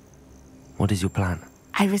 What is your plan?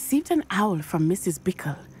 I received an owl from Mrs.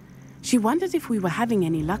 Bickle. She wondered if we were having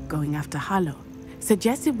any luck going after Harlow.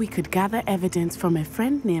 Suggested we could gather evidence from a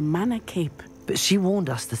friend near Manor Cape. But she warned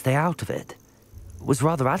us to stay out of it. Was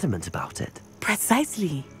rather adamant about it.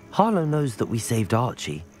 Precisely. Harlow knows that we saved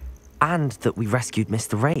Archie, and that we rescued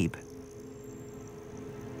Mr. Rabe.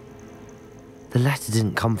 The letter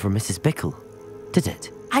didn't come from Mrs. Bickle, did it?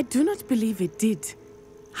 I do not believe it did.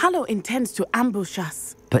 Harlow intends to ambush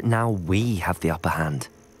us. But now we have the upper hand.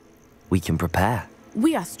 We can prepare.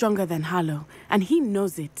 We are stronger than Harlow, and he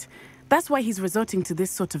knows it. That's why he's resorting to this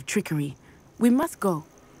sort of trickery. We must go.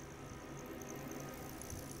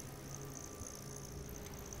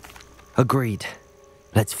 Agreed.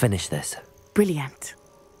 Let's finish this. Brilliant.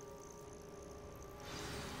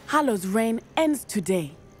 Harlow's reign ends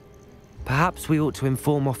today. Perhaps we ought to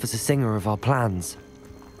inform Officer Singer of our plans.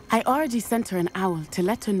 I already sent her an owl to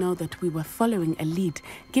let her know that we were following a lead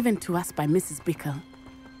given to us by Mrs. Bickle.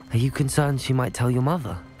 Are you concerned she might tell your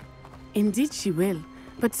mother? Indeed she will,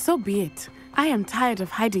 but so be it. I am tired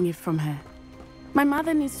of hiding it from her. My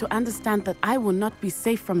mother needs to understand that I will not be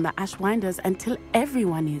safe from the Ashwinders until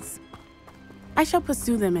everyone is. I shall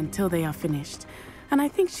pursue them until they are finished, and I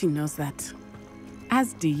think she knows that.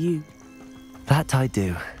 As do you. That I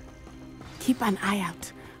do. Keep an eye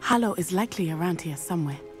out. Harlow is likely around here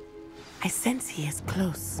somewhere. I sense he is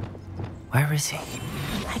close. Where is he?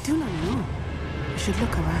 I do not know. We should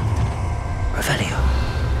look around. Revelio.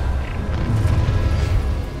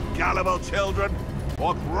 Gullible children,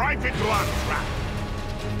 walk right into our trap.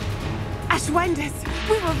 Ashwinders,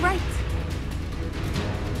 we were right.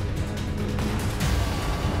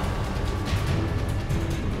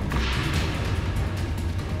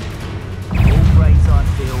 I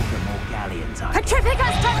feel the more galleons I...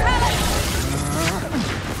 Petrificus totalis!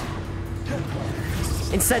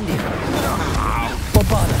 Incendio!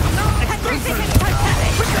 Bombarda! Petrificus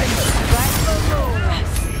totalis!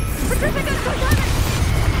 Petrificus totalis!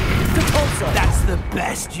 Repulsor! That's the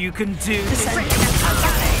best you can do. Petrificus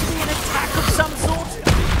totalis! An attack of some sort?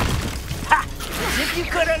 Ha! As if you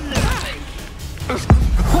could elude me!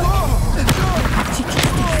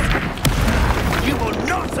 You will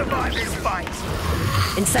not survive this fight!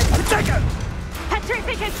 Incendio! Potato!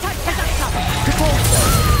 Petrificus totalis!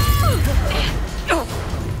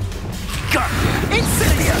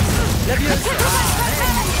 Incendious!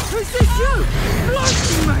 Who's this you?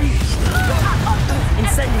 Blasting me!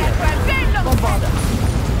 Incendio! Bombarda!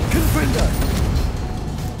 Confrindo!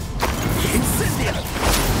 Incendio!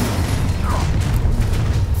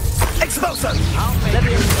 Expulso!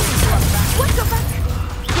 What's your back?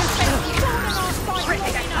 You're spending more than our fight!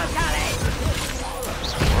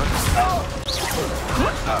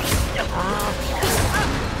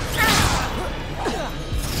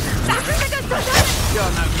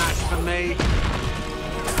 You're no match for me.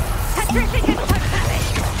 Petrificus totalis!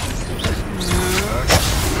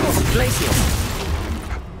 Glacius!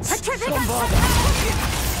 Petrificus totalis!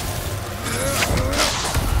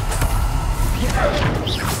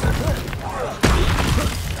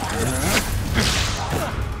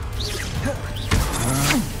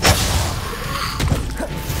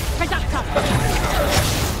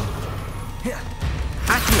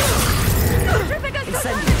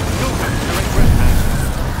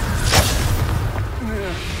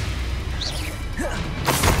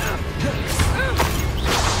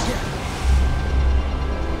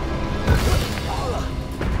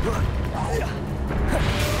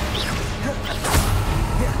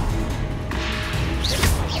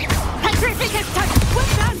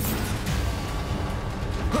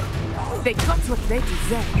 They got what they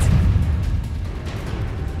deserved.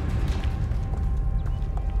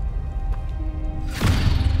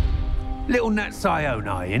 Little Nat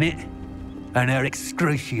Sione, innit? And her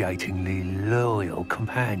excruciatingly loyal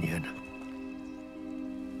companion.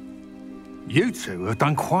 You two have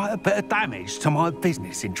done quite a bit of damage to my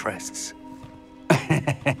business interests.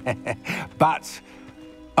 But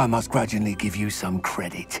I must grudgingly give you some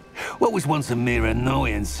credit. What was once a mere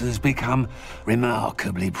annoyance has become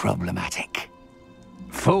remarkably problematic.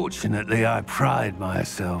 Fortunately, I pride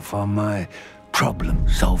myself on my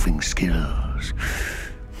problem-solving skills.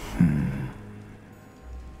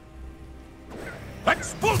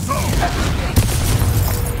 Expulso!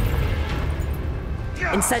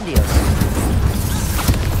 Incendio.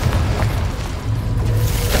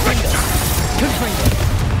 Defendo. Confringo.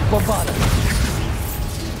 Bombarda.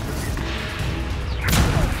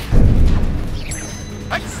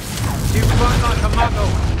 You fight like a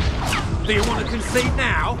muggle. Do you want to concede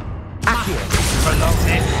now? Accio. Prolong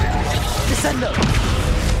this. Descendo.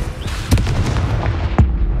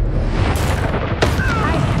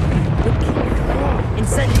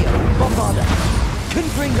 Incendio. Bombarda.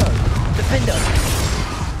 Confringo. Defendo.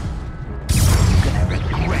 You're gonna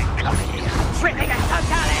regret coming here. Tripping and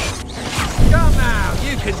totally! Come now,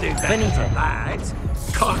 you can do better Benito. than that.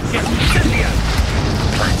 Can't get Incendio.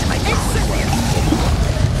 Plan to make Incendio!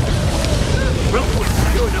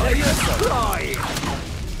 You're not even trying.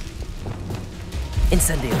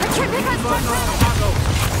 Incendio. Tripping and Muggle.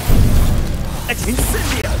 It's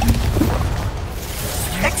Incendio.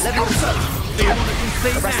 Expulso! Do you want to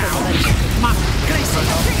concede Arrest now? the momentum.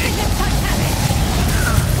 Tripping and totally!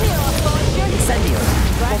 Incendio.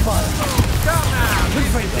 Bombarda. Come now, you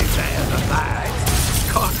can do better than that.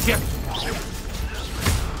 Can't you?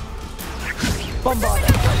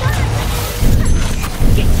 Bombarda.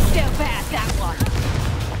 Get still past that one!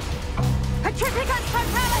 Tripping and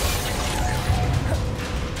totally!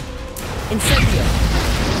 Incendio.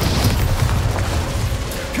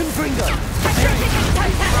 Confringo. Tripping and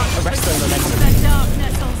totally! Arrest the momentum. The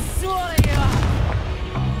darkness will swallow you up!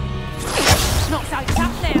 Not so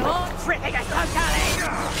tough there, or tripping and totally!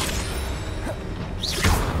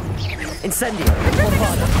 Incendio.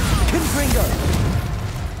 Bombarda. Confringo.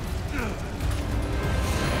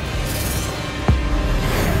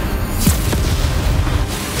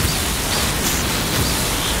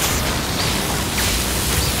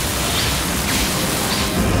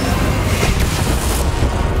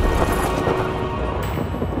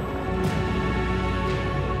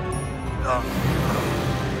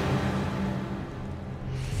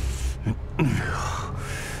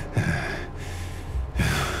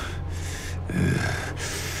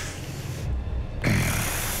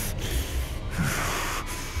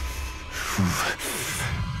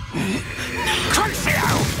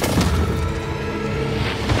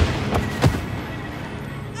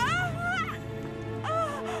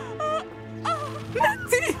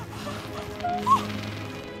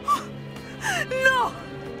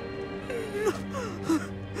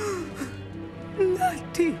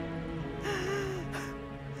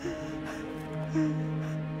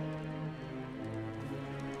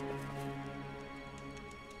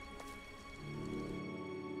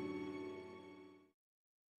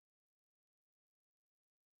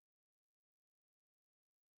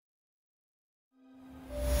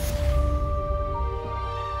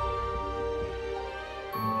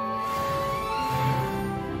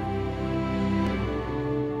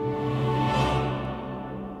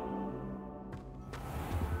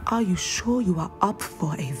 Are you sure you are up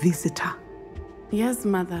for a visitor? Yes,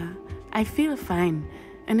 Mother. I feel fine,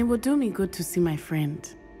 and it will do me good to see my friend.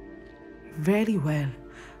 Very well.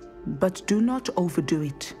 But do not overdo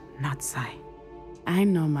it, Natsai. I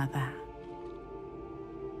know, Mother.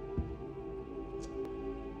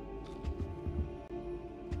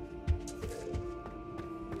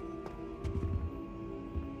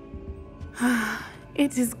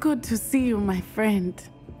 It is good to see you, my friend.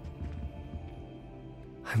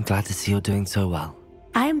 I'm glad to see you're doing so well.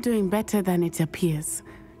 I am doing better than it appears.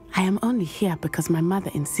 I am only here because my mother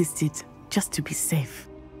insisted, just to be safe.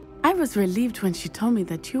 I was relieved when she told me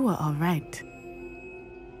that you were all right.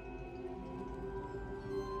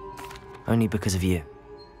 Only because of you.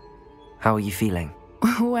 How are you feeling?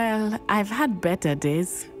 Well, I've had better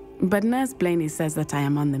days, but Nurse Blaney says that I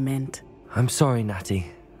am on the mend. I'm sorry, Natty.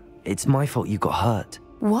 It's my fault you got hurt.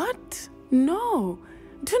 What? No.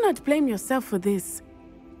 Do not blame yourself for this.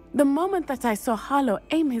 The moment that I saw Harlow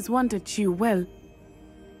aim his wand at you, well...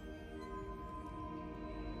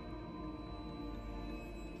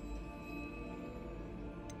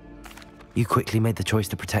 You quickly made the choice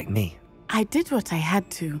to protect me. I did what I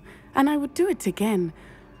had to, and I would do it again.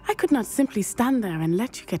 I could not simply stand there and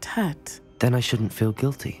let you get hurt. Then I shouldn't feel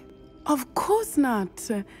guilty. Of course not.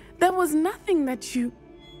 There was nothing that you...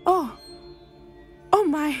 Oh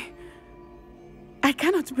my... I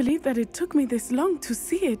cannot believe that it took me this long to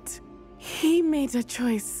see it. He made a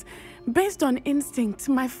choice, based on instinct,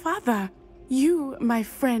 my father. You, my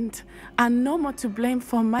friend, are no more to blame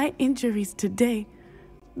for my injuries today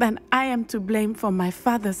than I am to blame for my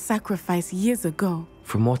father's sacrifice years ago.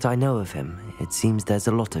 From what I know of him, it seems there's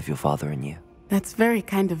a lot of your father in you. That's very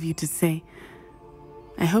kind of you to say.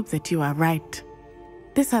 I hope that you are right.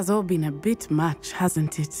 This has all been a bit much,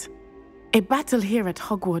 hasn't it? A battle here at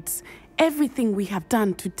Hogwarts, everything we have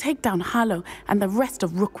done to take down Harlow and the rest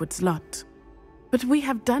of Rookwood's lot. But we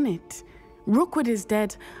have done it. Rookwood is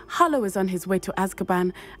dead, Harlow is on his way to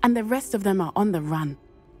Azkaban, and the rest of them are on the run.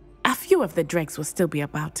 A few of the dregs will still be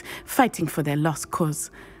about, fighting for their lost cause.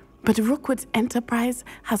 But Rookwood's enterprise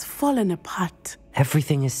has fallen apart.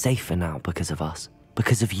 Everything is safer now because of us,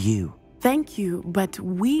 because of you. Thank you, but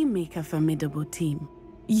we make a formidable team.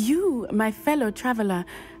 You, my fellow traveler,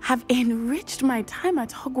 have enriched my time at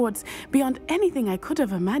Hogwarts beyond anything I could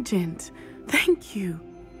have imagined. Thank you.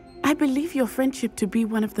 I believe your friendship to be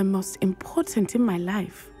one of the most important in my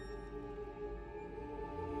life.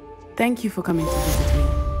 Thank you for coming to visit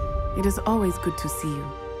me. It is always good to see you.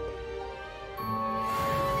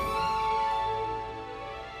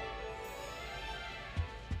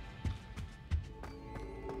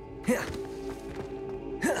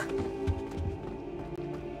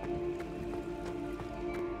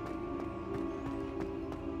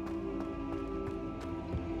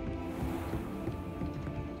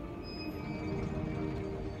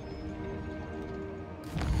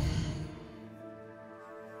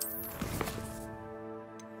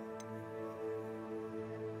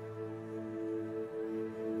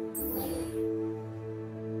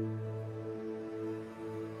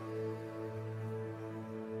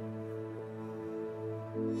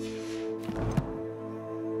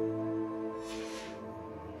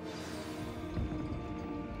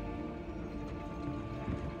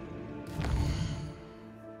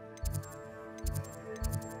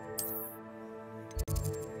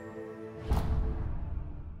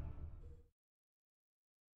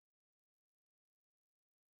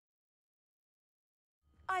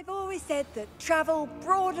 I've always said that travel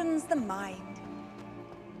broadens the mind.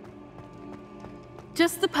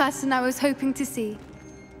 Just the person I was hoping to see.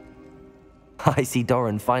 I see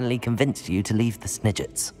Doran finally convinced you to leave the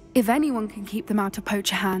Snidgets. If anyone can keep them out of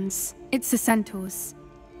poacher hands, it's the centaurs.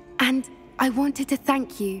 And I wanted to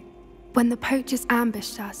thank you. When the poachers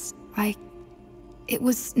ambushed us, it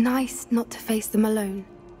was nice not to face them alone.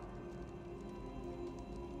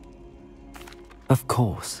 Of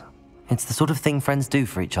course. It's the sort of thing friends do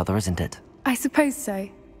for each other, isn't it? I suppose so.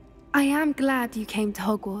 I am glad you came to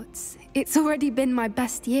Hogwarts. It's already been my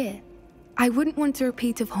best year. I wouldn't want a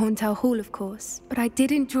repeat of Horntail Hall, of course, but I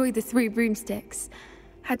did enjoy the Three Broomsticks.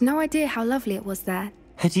 Had no idea how lovely it was there.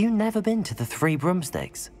 Had you never been to the Three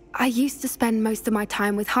Broomsticks? I used to spend most of my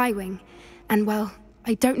time with Highwing, and well,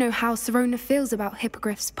 I don't know how Serona feels about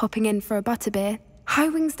hippogriffs popping in for a butterbeer.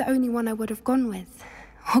 Highwing's the only one I would have gone with.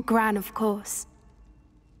 Or Gran, of course.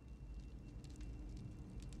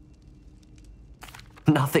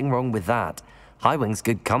 Nothing wrong with that. Highwing's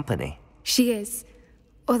good company. She is.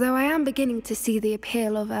 Although I am beginning to see the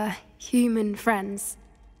appeal of human friends.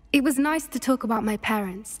 It was nice to talk about my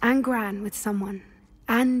parents and Gran with someone,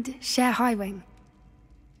 and share Highwing.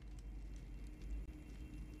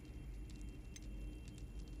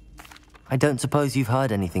 I don't suppose you've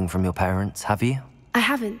heard anything from your parents, have you? I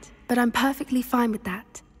haven't, but I'm perfectly fine with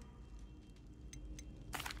that.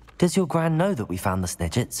 Does your Gran know that we found the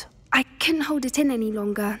Snidgets? I couldn't hold it in any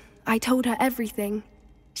longer. I told her everything.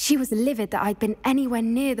 She was livid that I'd been anywhere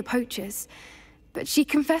near the poachers, but she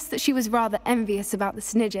confessed that she was rather envious about the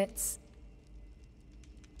Snidgets.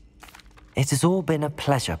 It has all been a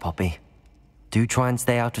pleasure, Poppy. Do try and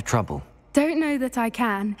stay out of trouble. Don't know that I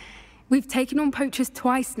can. We've taken on poachers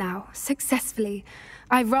twice now, successfully.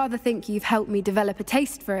 I rather think you've helped me develop a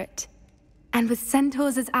taste for it. And with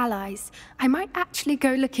centaurs as allies, I might actually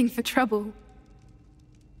go looking for trouble.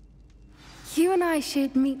 You and I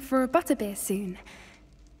should meet for a butterbeer soon.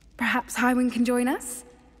 Perhaps Highwing can join us?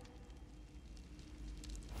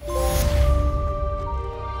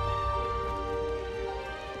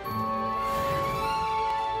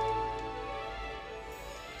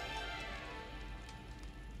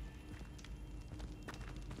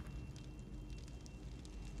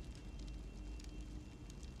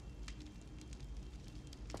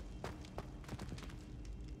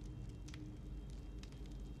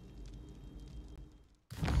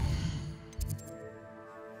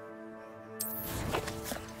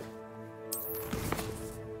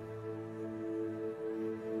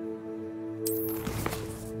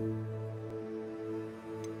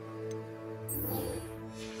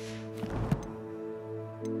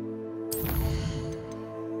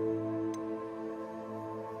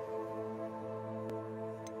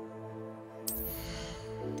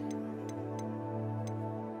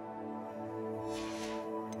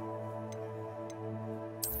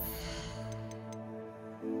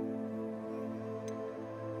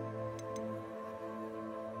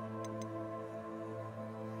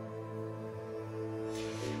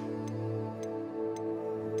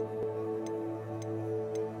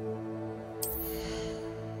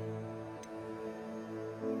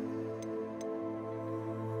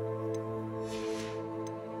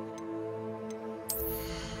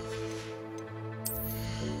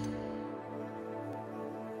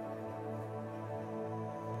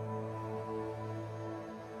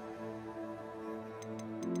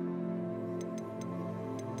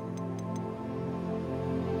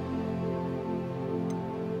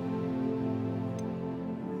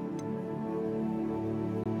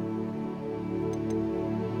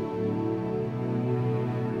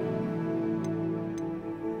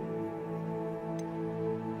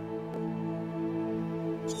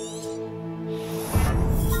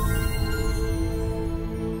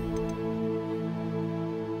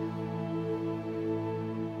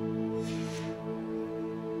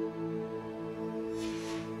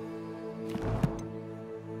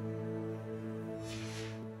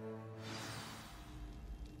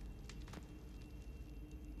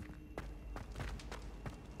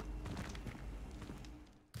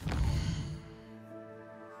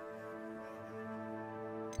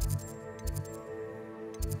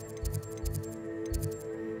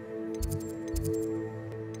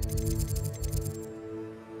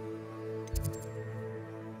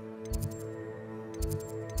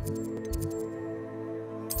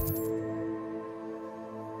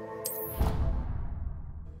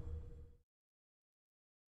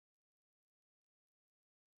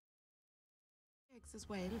 as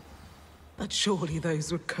well. But surely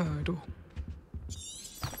those were Curdle.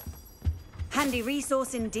 Handy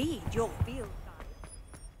resource indeed, your field guide.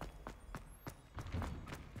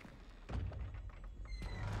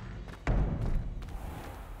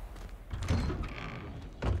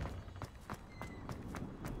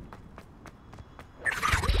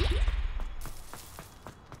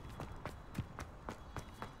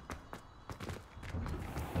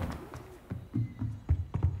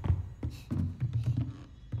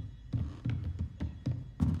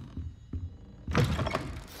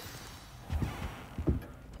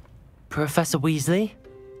 Professor Weasley?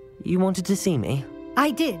 You wanted to see me?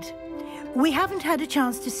 I did. We haven't had a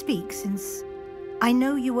chance to speak since I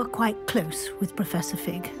know you were quite close with Professor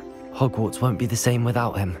Fig. Hogwarts won't be the same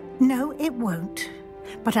without him. No, it won't.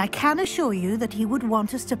 But I can assure you that he would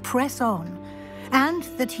want us to press on, and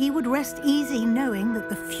that he would rest easy knowing that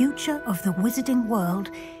the future of the wizarding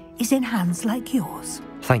world is in hands like yours.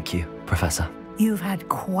 Thank you, Professor. You've had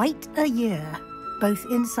quite a year, both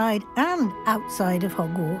inside and outside of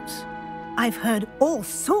Hogwarts. I've heard all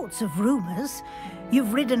sorts of rumors.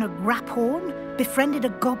 You've ridden a graphorn, befriended a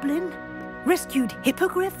goblin, rescued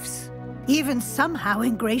hippogriffs, even somehow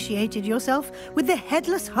ingratiated yourself with the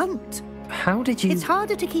Headless Hunt. How did you... It's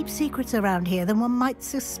harder to keep secrets around here than one might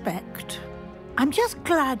suspect. I'm just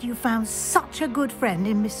glad you found such a good friend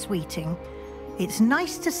in Miss Sweeting. It's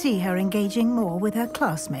nice to see her engaging more with her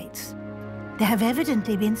classmates. There have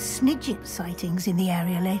evidently been Snidget sightings in the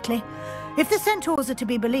area lately. If the centaurs are to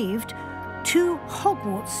be believed, 2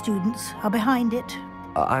 Hogwarts students are behind it.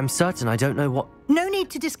 I'm certain I don't know what... No need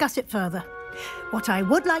to discuss it further. What I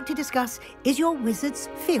would like to discuss is your wizard's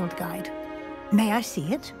field guide. May I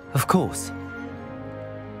see it? Of course.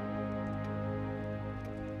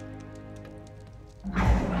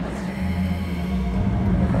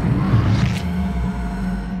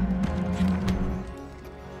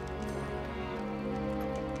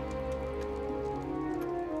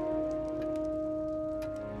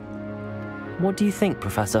 What do you think,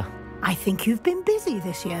 Professor? I think you've been busy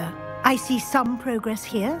this year. I see some progress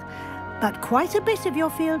here, but quite a bit of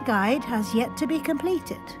your field guide has yet to be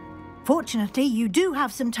completed. Fortunately, you do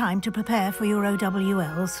have some time to prepare for your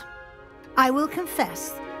OWLs. I will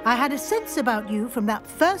confess, I had a sense about you from that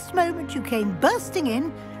first moment you came bursting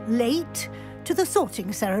in, late, to the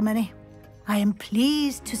sorting ceremony. I am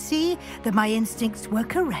pleased to see that my instincts were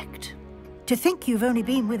correct. To think you've only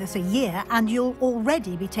been with us a year and you'll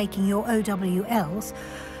already be taking your OWLs,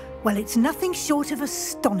 well, it's nothing short of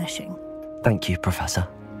astonishing. Thank you, Professor,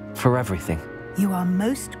 for everything. You are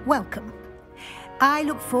most welcome. I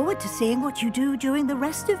look forward to seeing what you do during the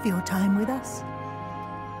rest of your time with us.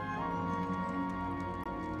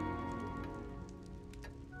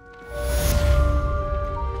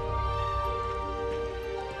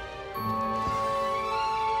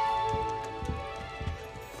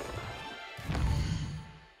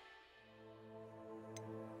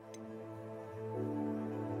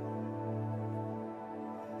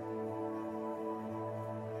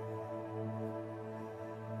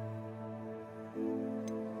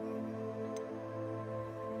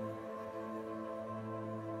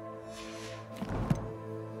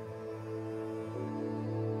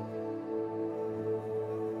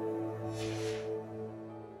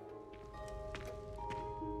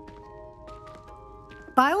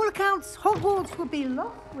 By all accounts, Hogwarts would be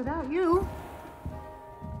lost without you.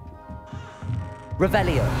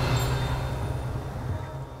 Revelio.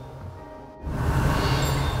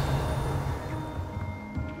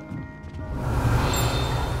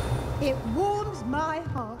 It warms my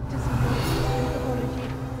heart to see your apology.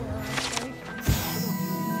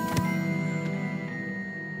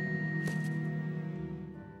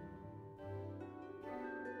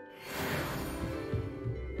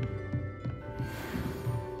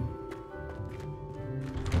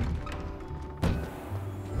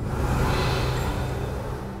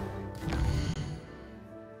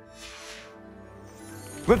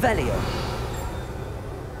 Revelio.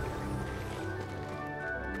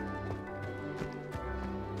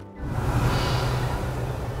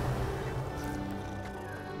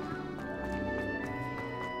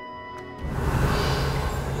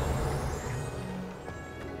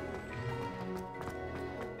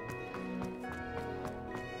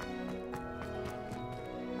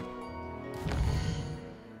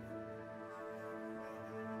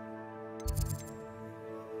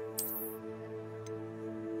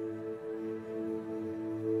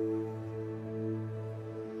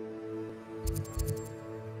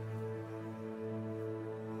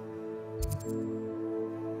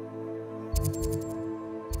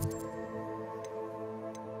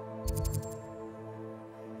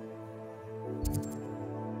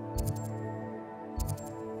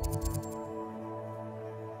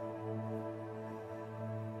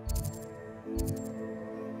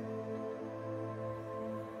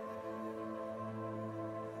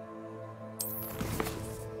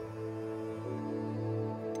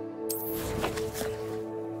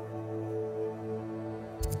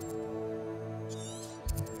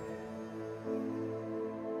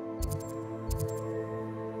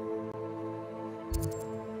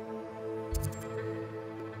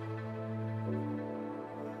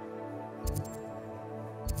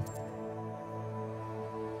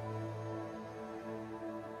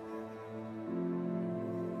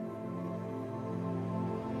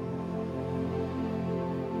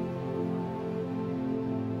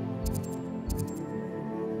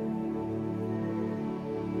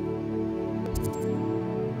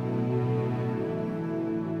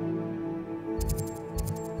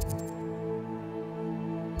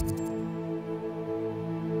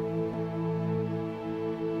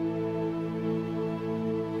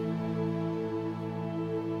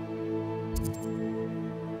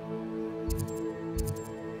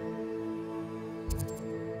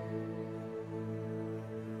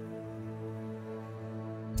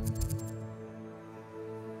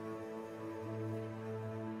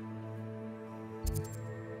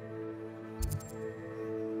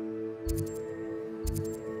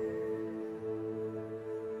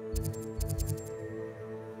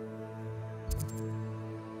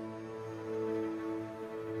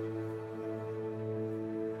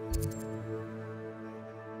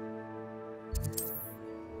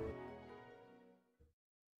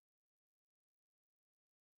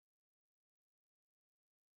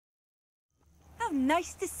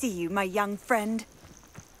 nice to see you, my young friend.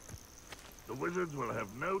 The wizards will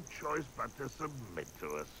have no choice but to submit to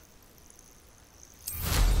us.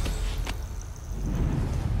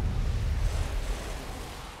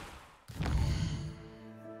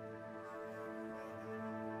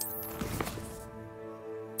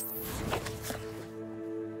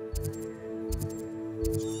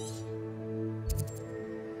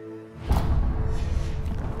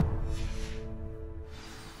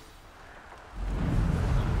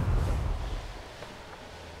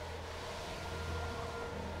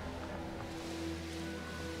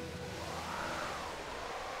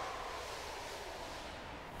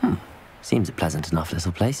 Seems a pleasant enough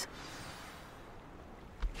little place.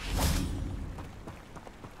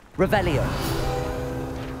 Revelio.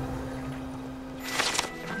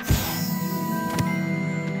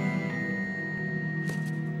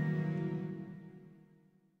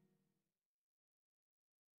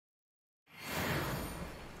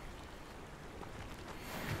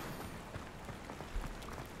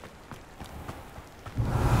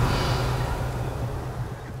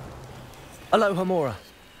 Aloha, Mora.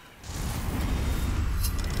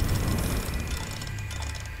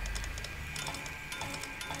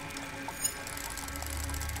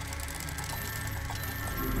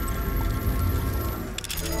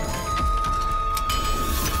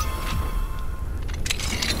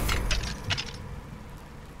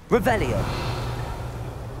 Revelio.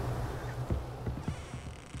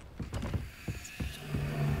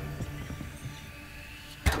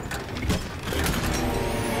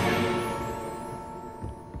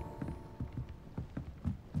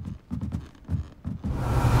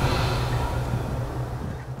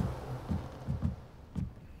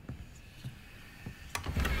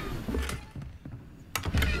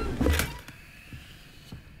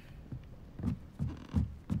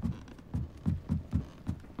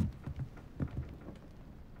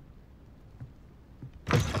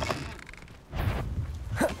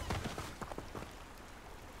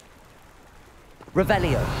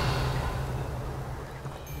 Revelio.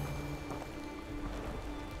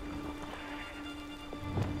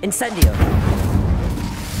 Incendio.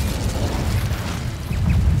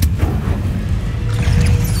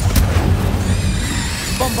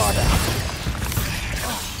 Bombarda.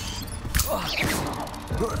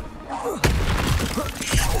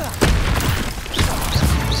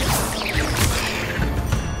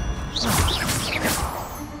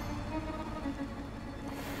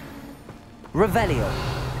 Revelio.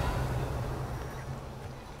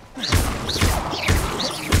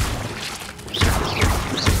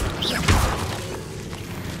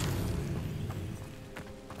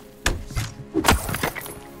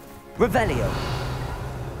 Revelio.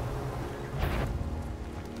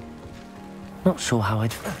 Not sure how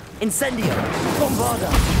I'd... Incendio.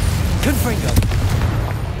 Bombarda. Confringo.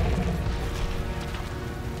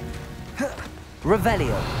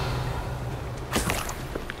 Revelio.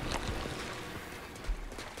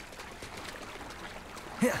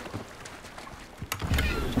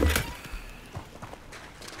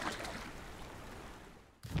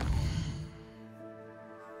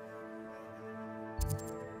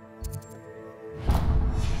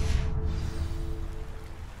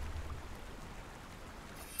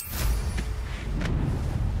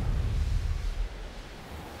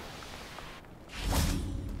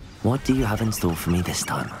 What do you have in store for me this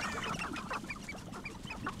time?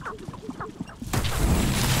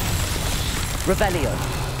 Revelio.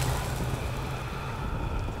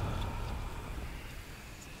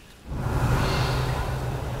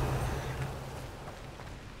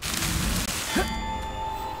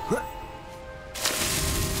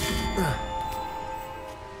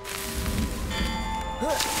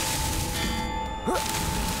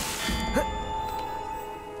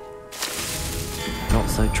 Not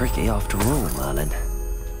so tricky after all, Merlin.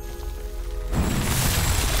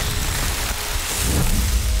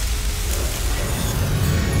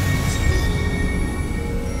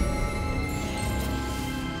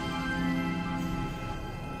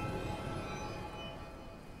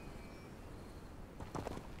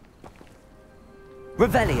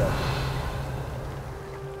 Revelio.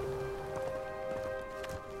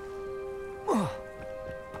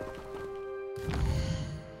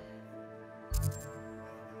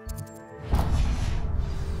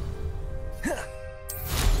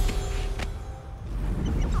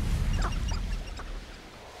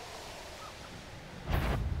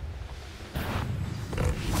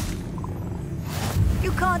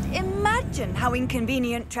 You can't imagine how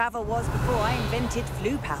inconvenient travel was before I invented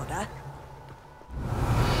flu powder.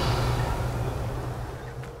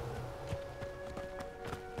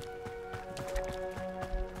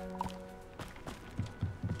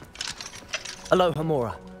 Aloha,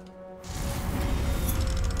 Mora.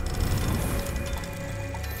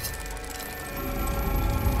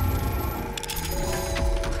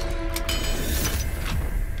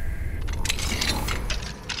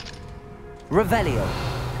 Revelio.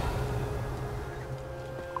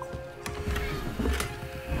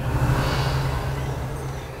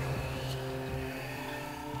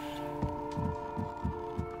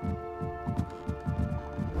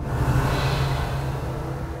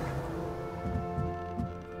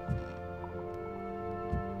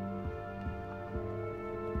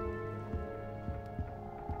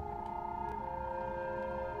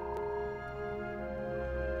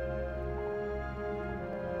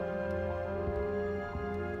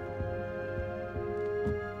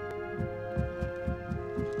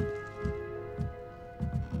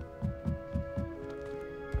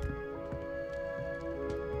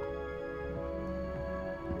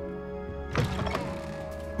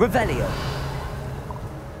 Revelio.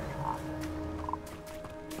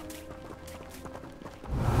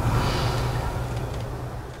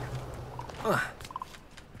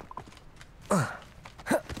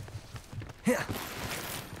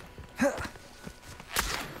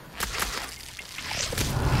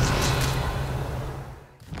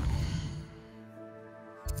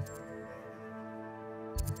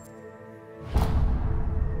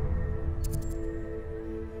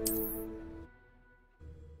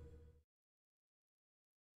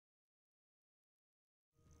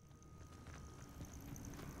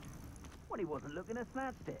 Well, he wasn't looking at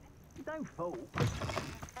Snatched. You don't fool.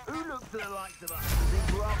 Who looks at the likes of us and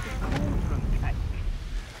thinks we're after cauldron cake?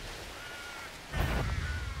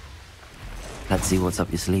 Let's see what's up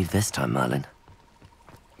your sleeve this time, Merlin.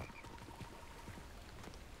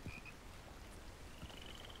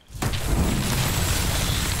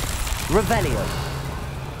 Revelio.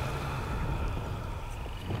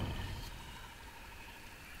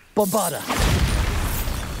 Bombarda.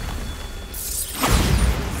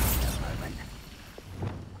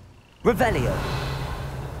 Revelio.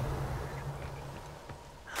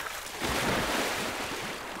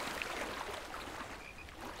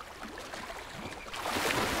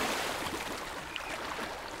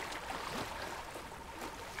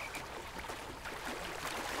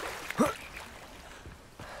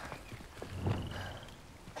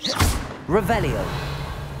 Revelio.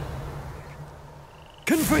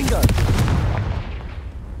 Confringo.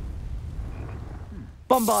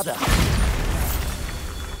 Bombarda.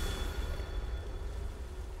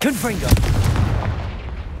 Confringo.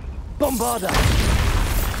 Bombarda.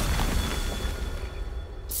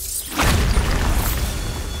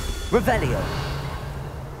 Revelio.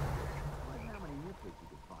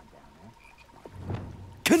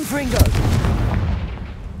 Confringo.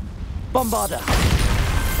 Bombarda.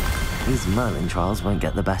 These Merlin trials won't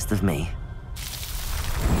get the best of me.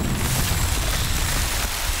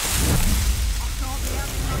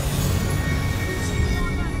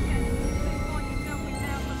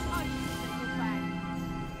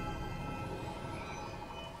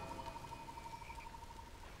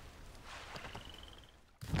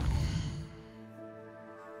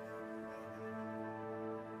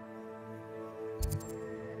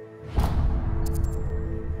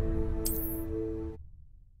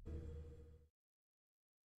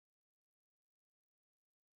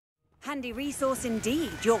 Handy resource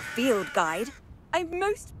indeed, your field guide. I'm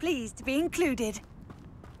most pleased to be included.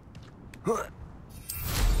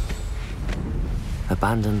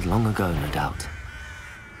 Abandoned long ago, no doubt.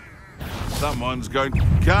 Someone's going...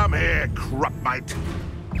 Come here, crupmate.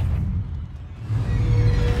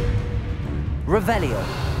 Revelio.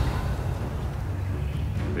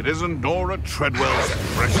 It isn't Nora Treadwell's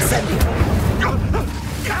precious...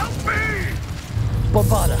 Help me!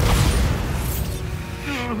 Bombarda.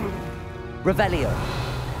 Revelio.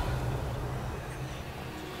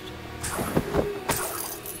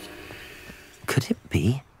 Could it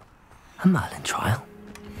be a Merlin trial?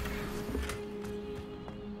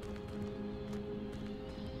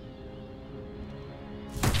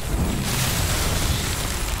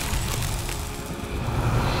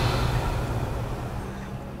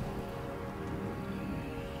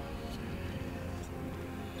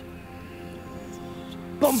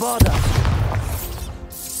 Bombarda.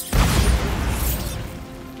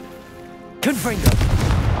 Confringo.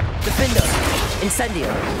 Defendo. Incendio.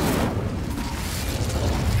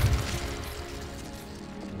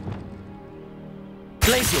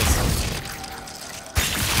 Glaciers.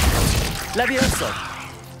 Levioso.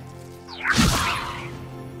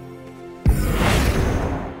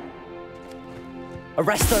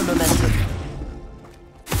 Arresto momentum.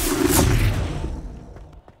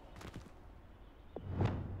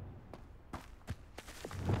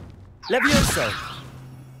 Levioso!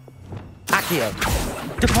 Accio!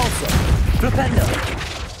 Depulso! Flipendo!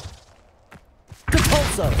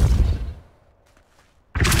 Depulso!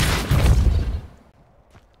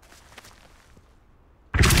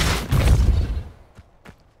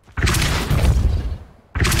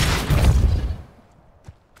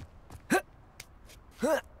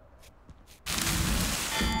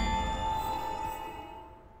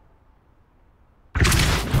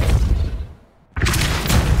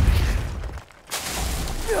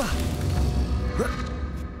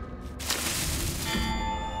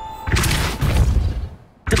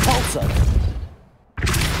 Depulso!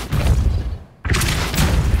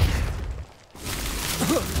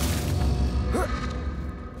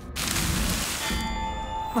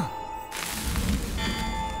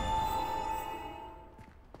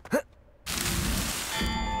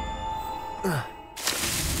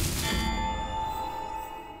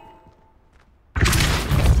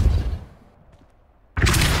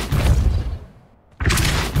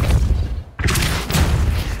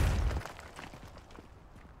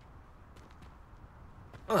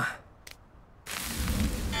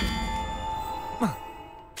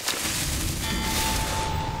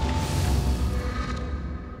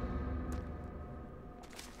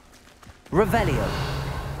 Revelio.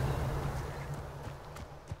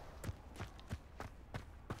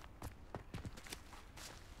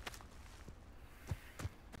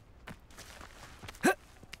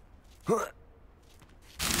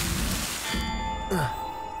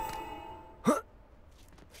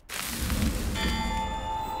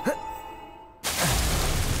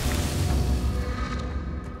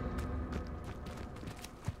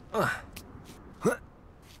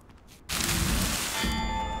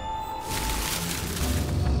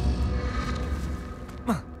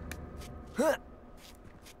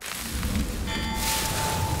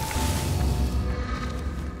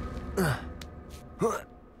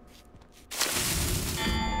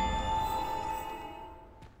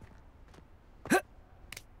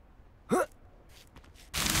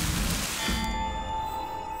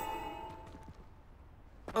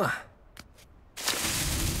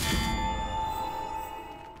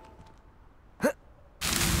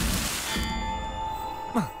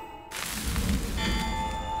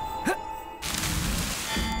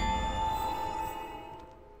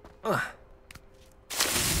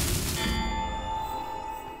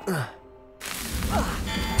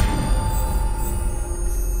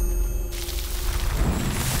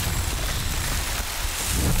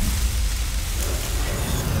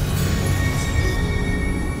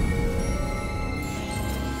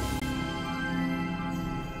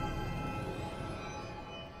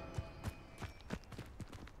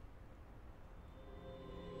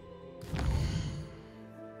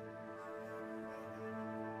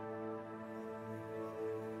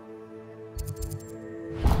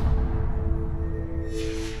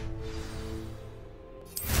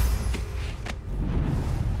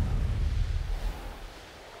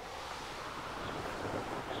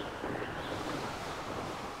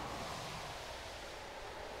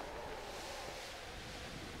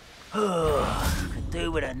 Could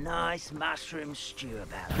do with a nice mushroom stew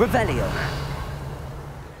about. Revelio.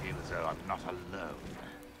 Feel as though I'm not alone.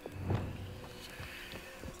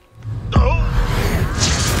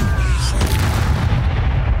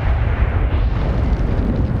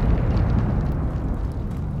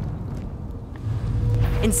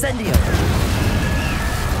 Incendio.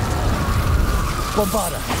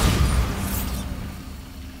 Bombarda.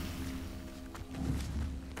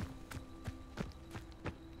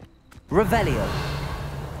 Revelio.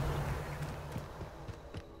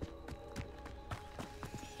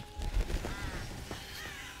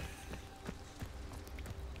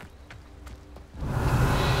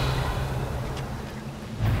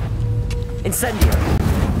 Incendio.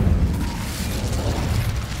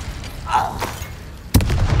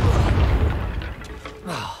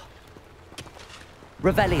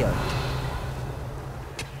 Revelio.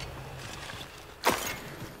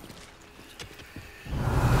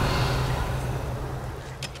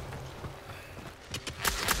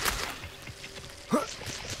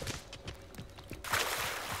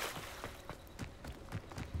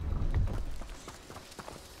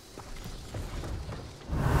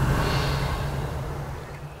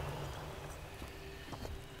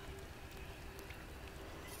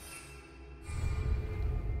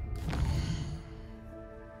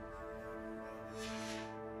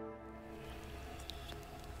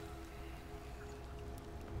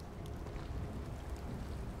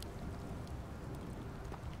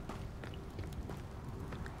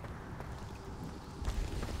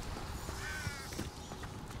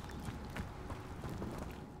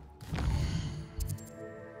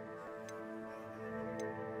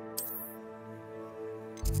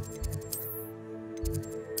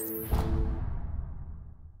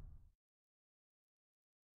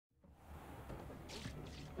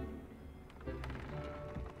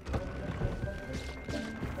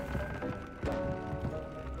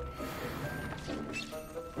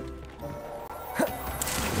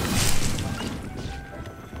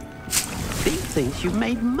 Pete thinks you've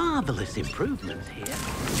made marvelous improvements here.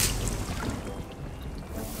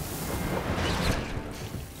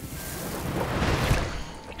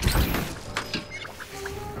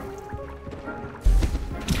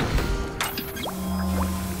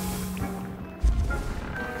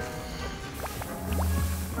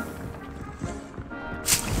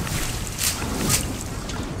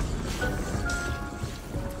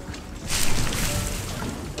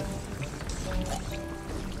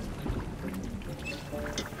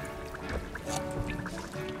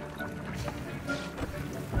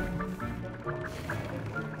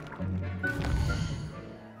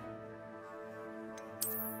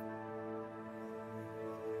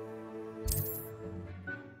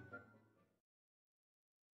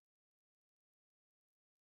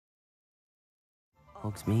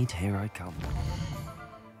 Hogsmeade, here I come.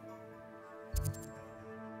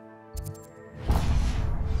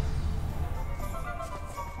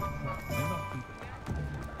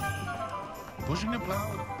 Pushing the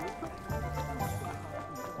plow.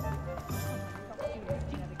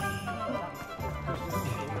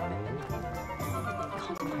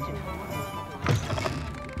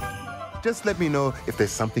 Just let me know if there's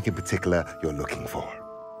something in particular you're looking for.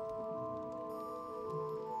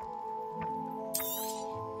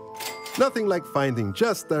 Nothing like finding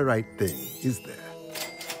just the right thing, is there?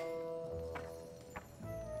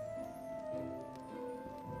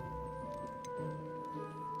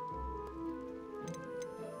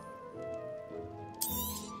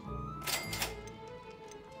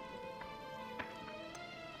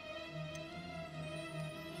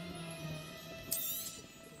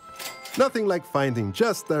 Nothing like finding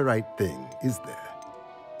just the right thing, is there?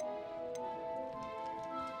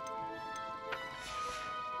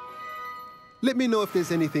 Let me know if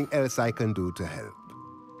there's anything else I can do to help.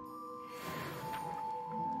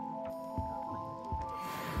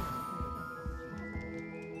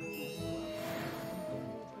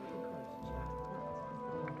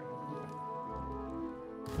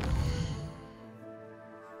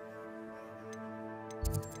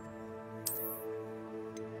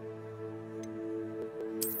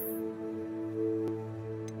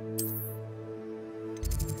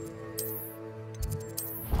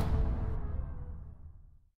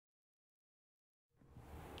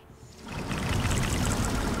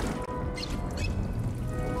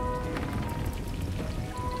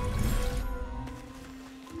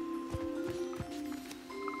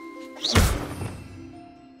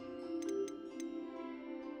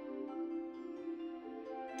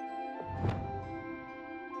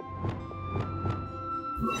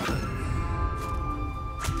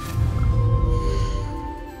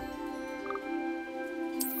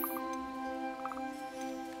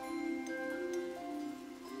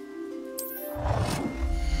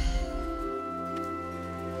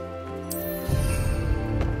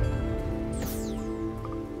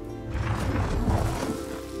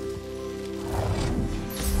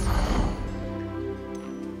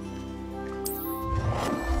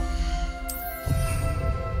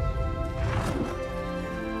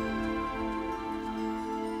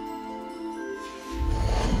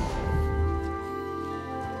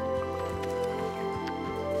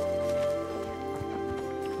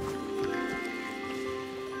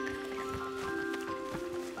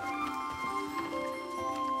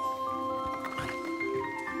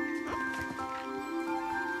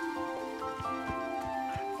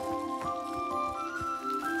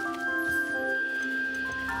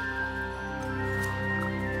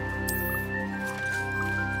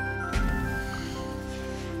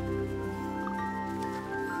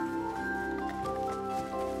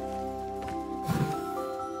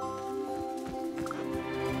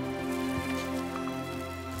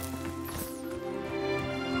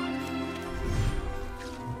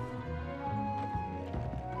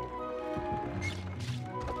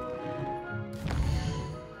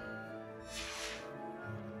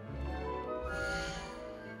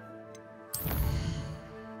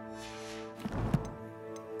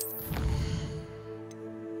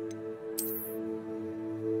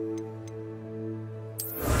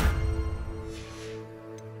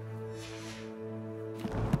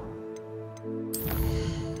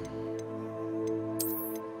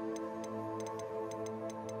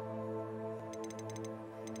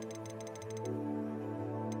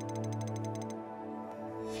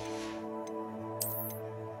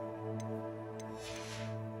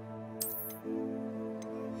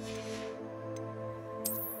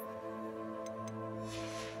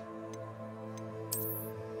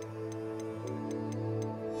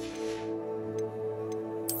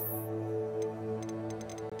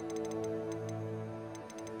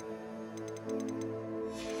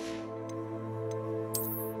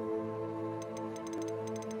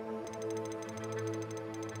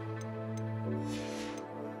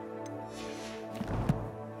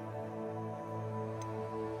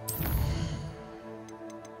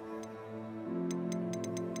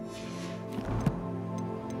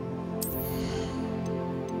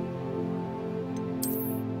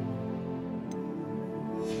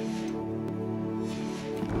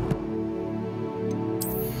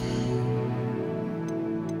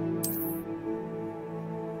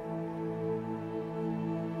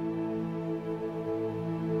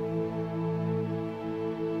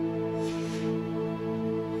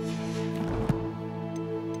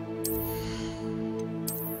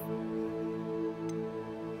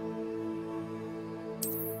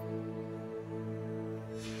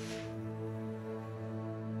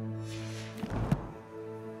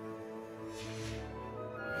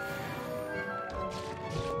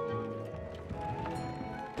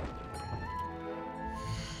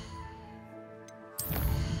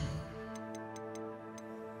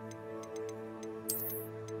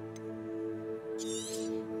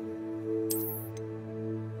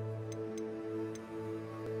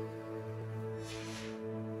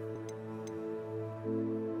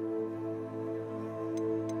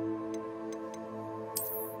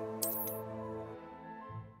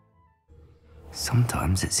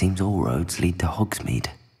 Sometimes it seems all roads lead to Hogsmeade.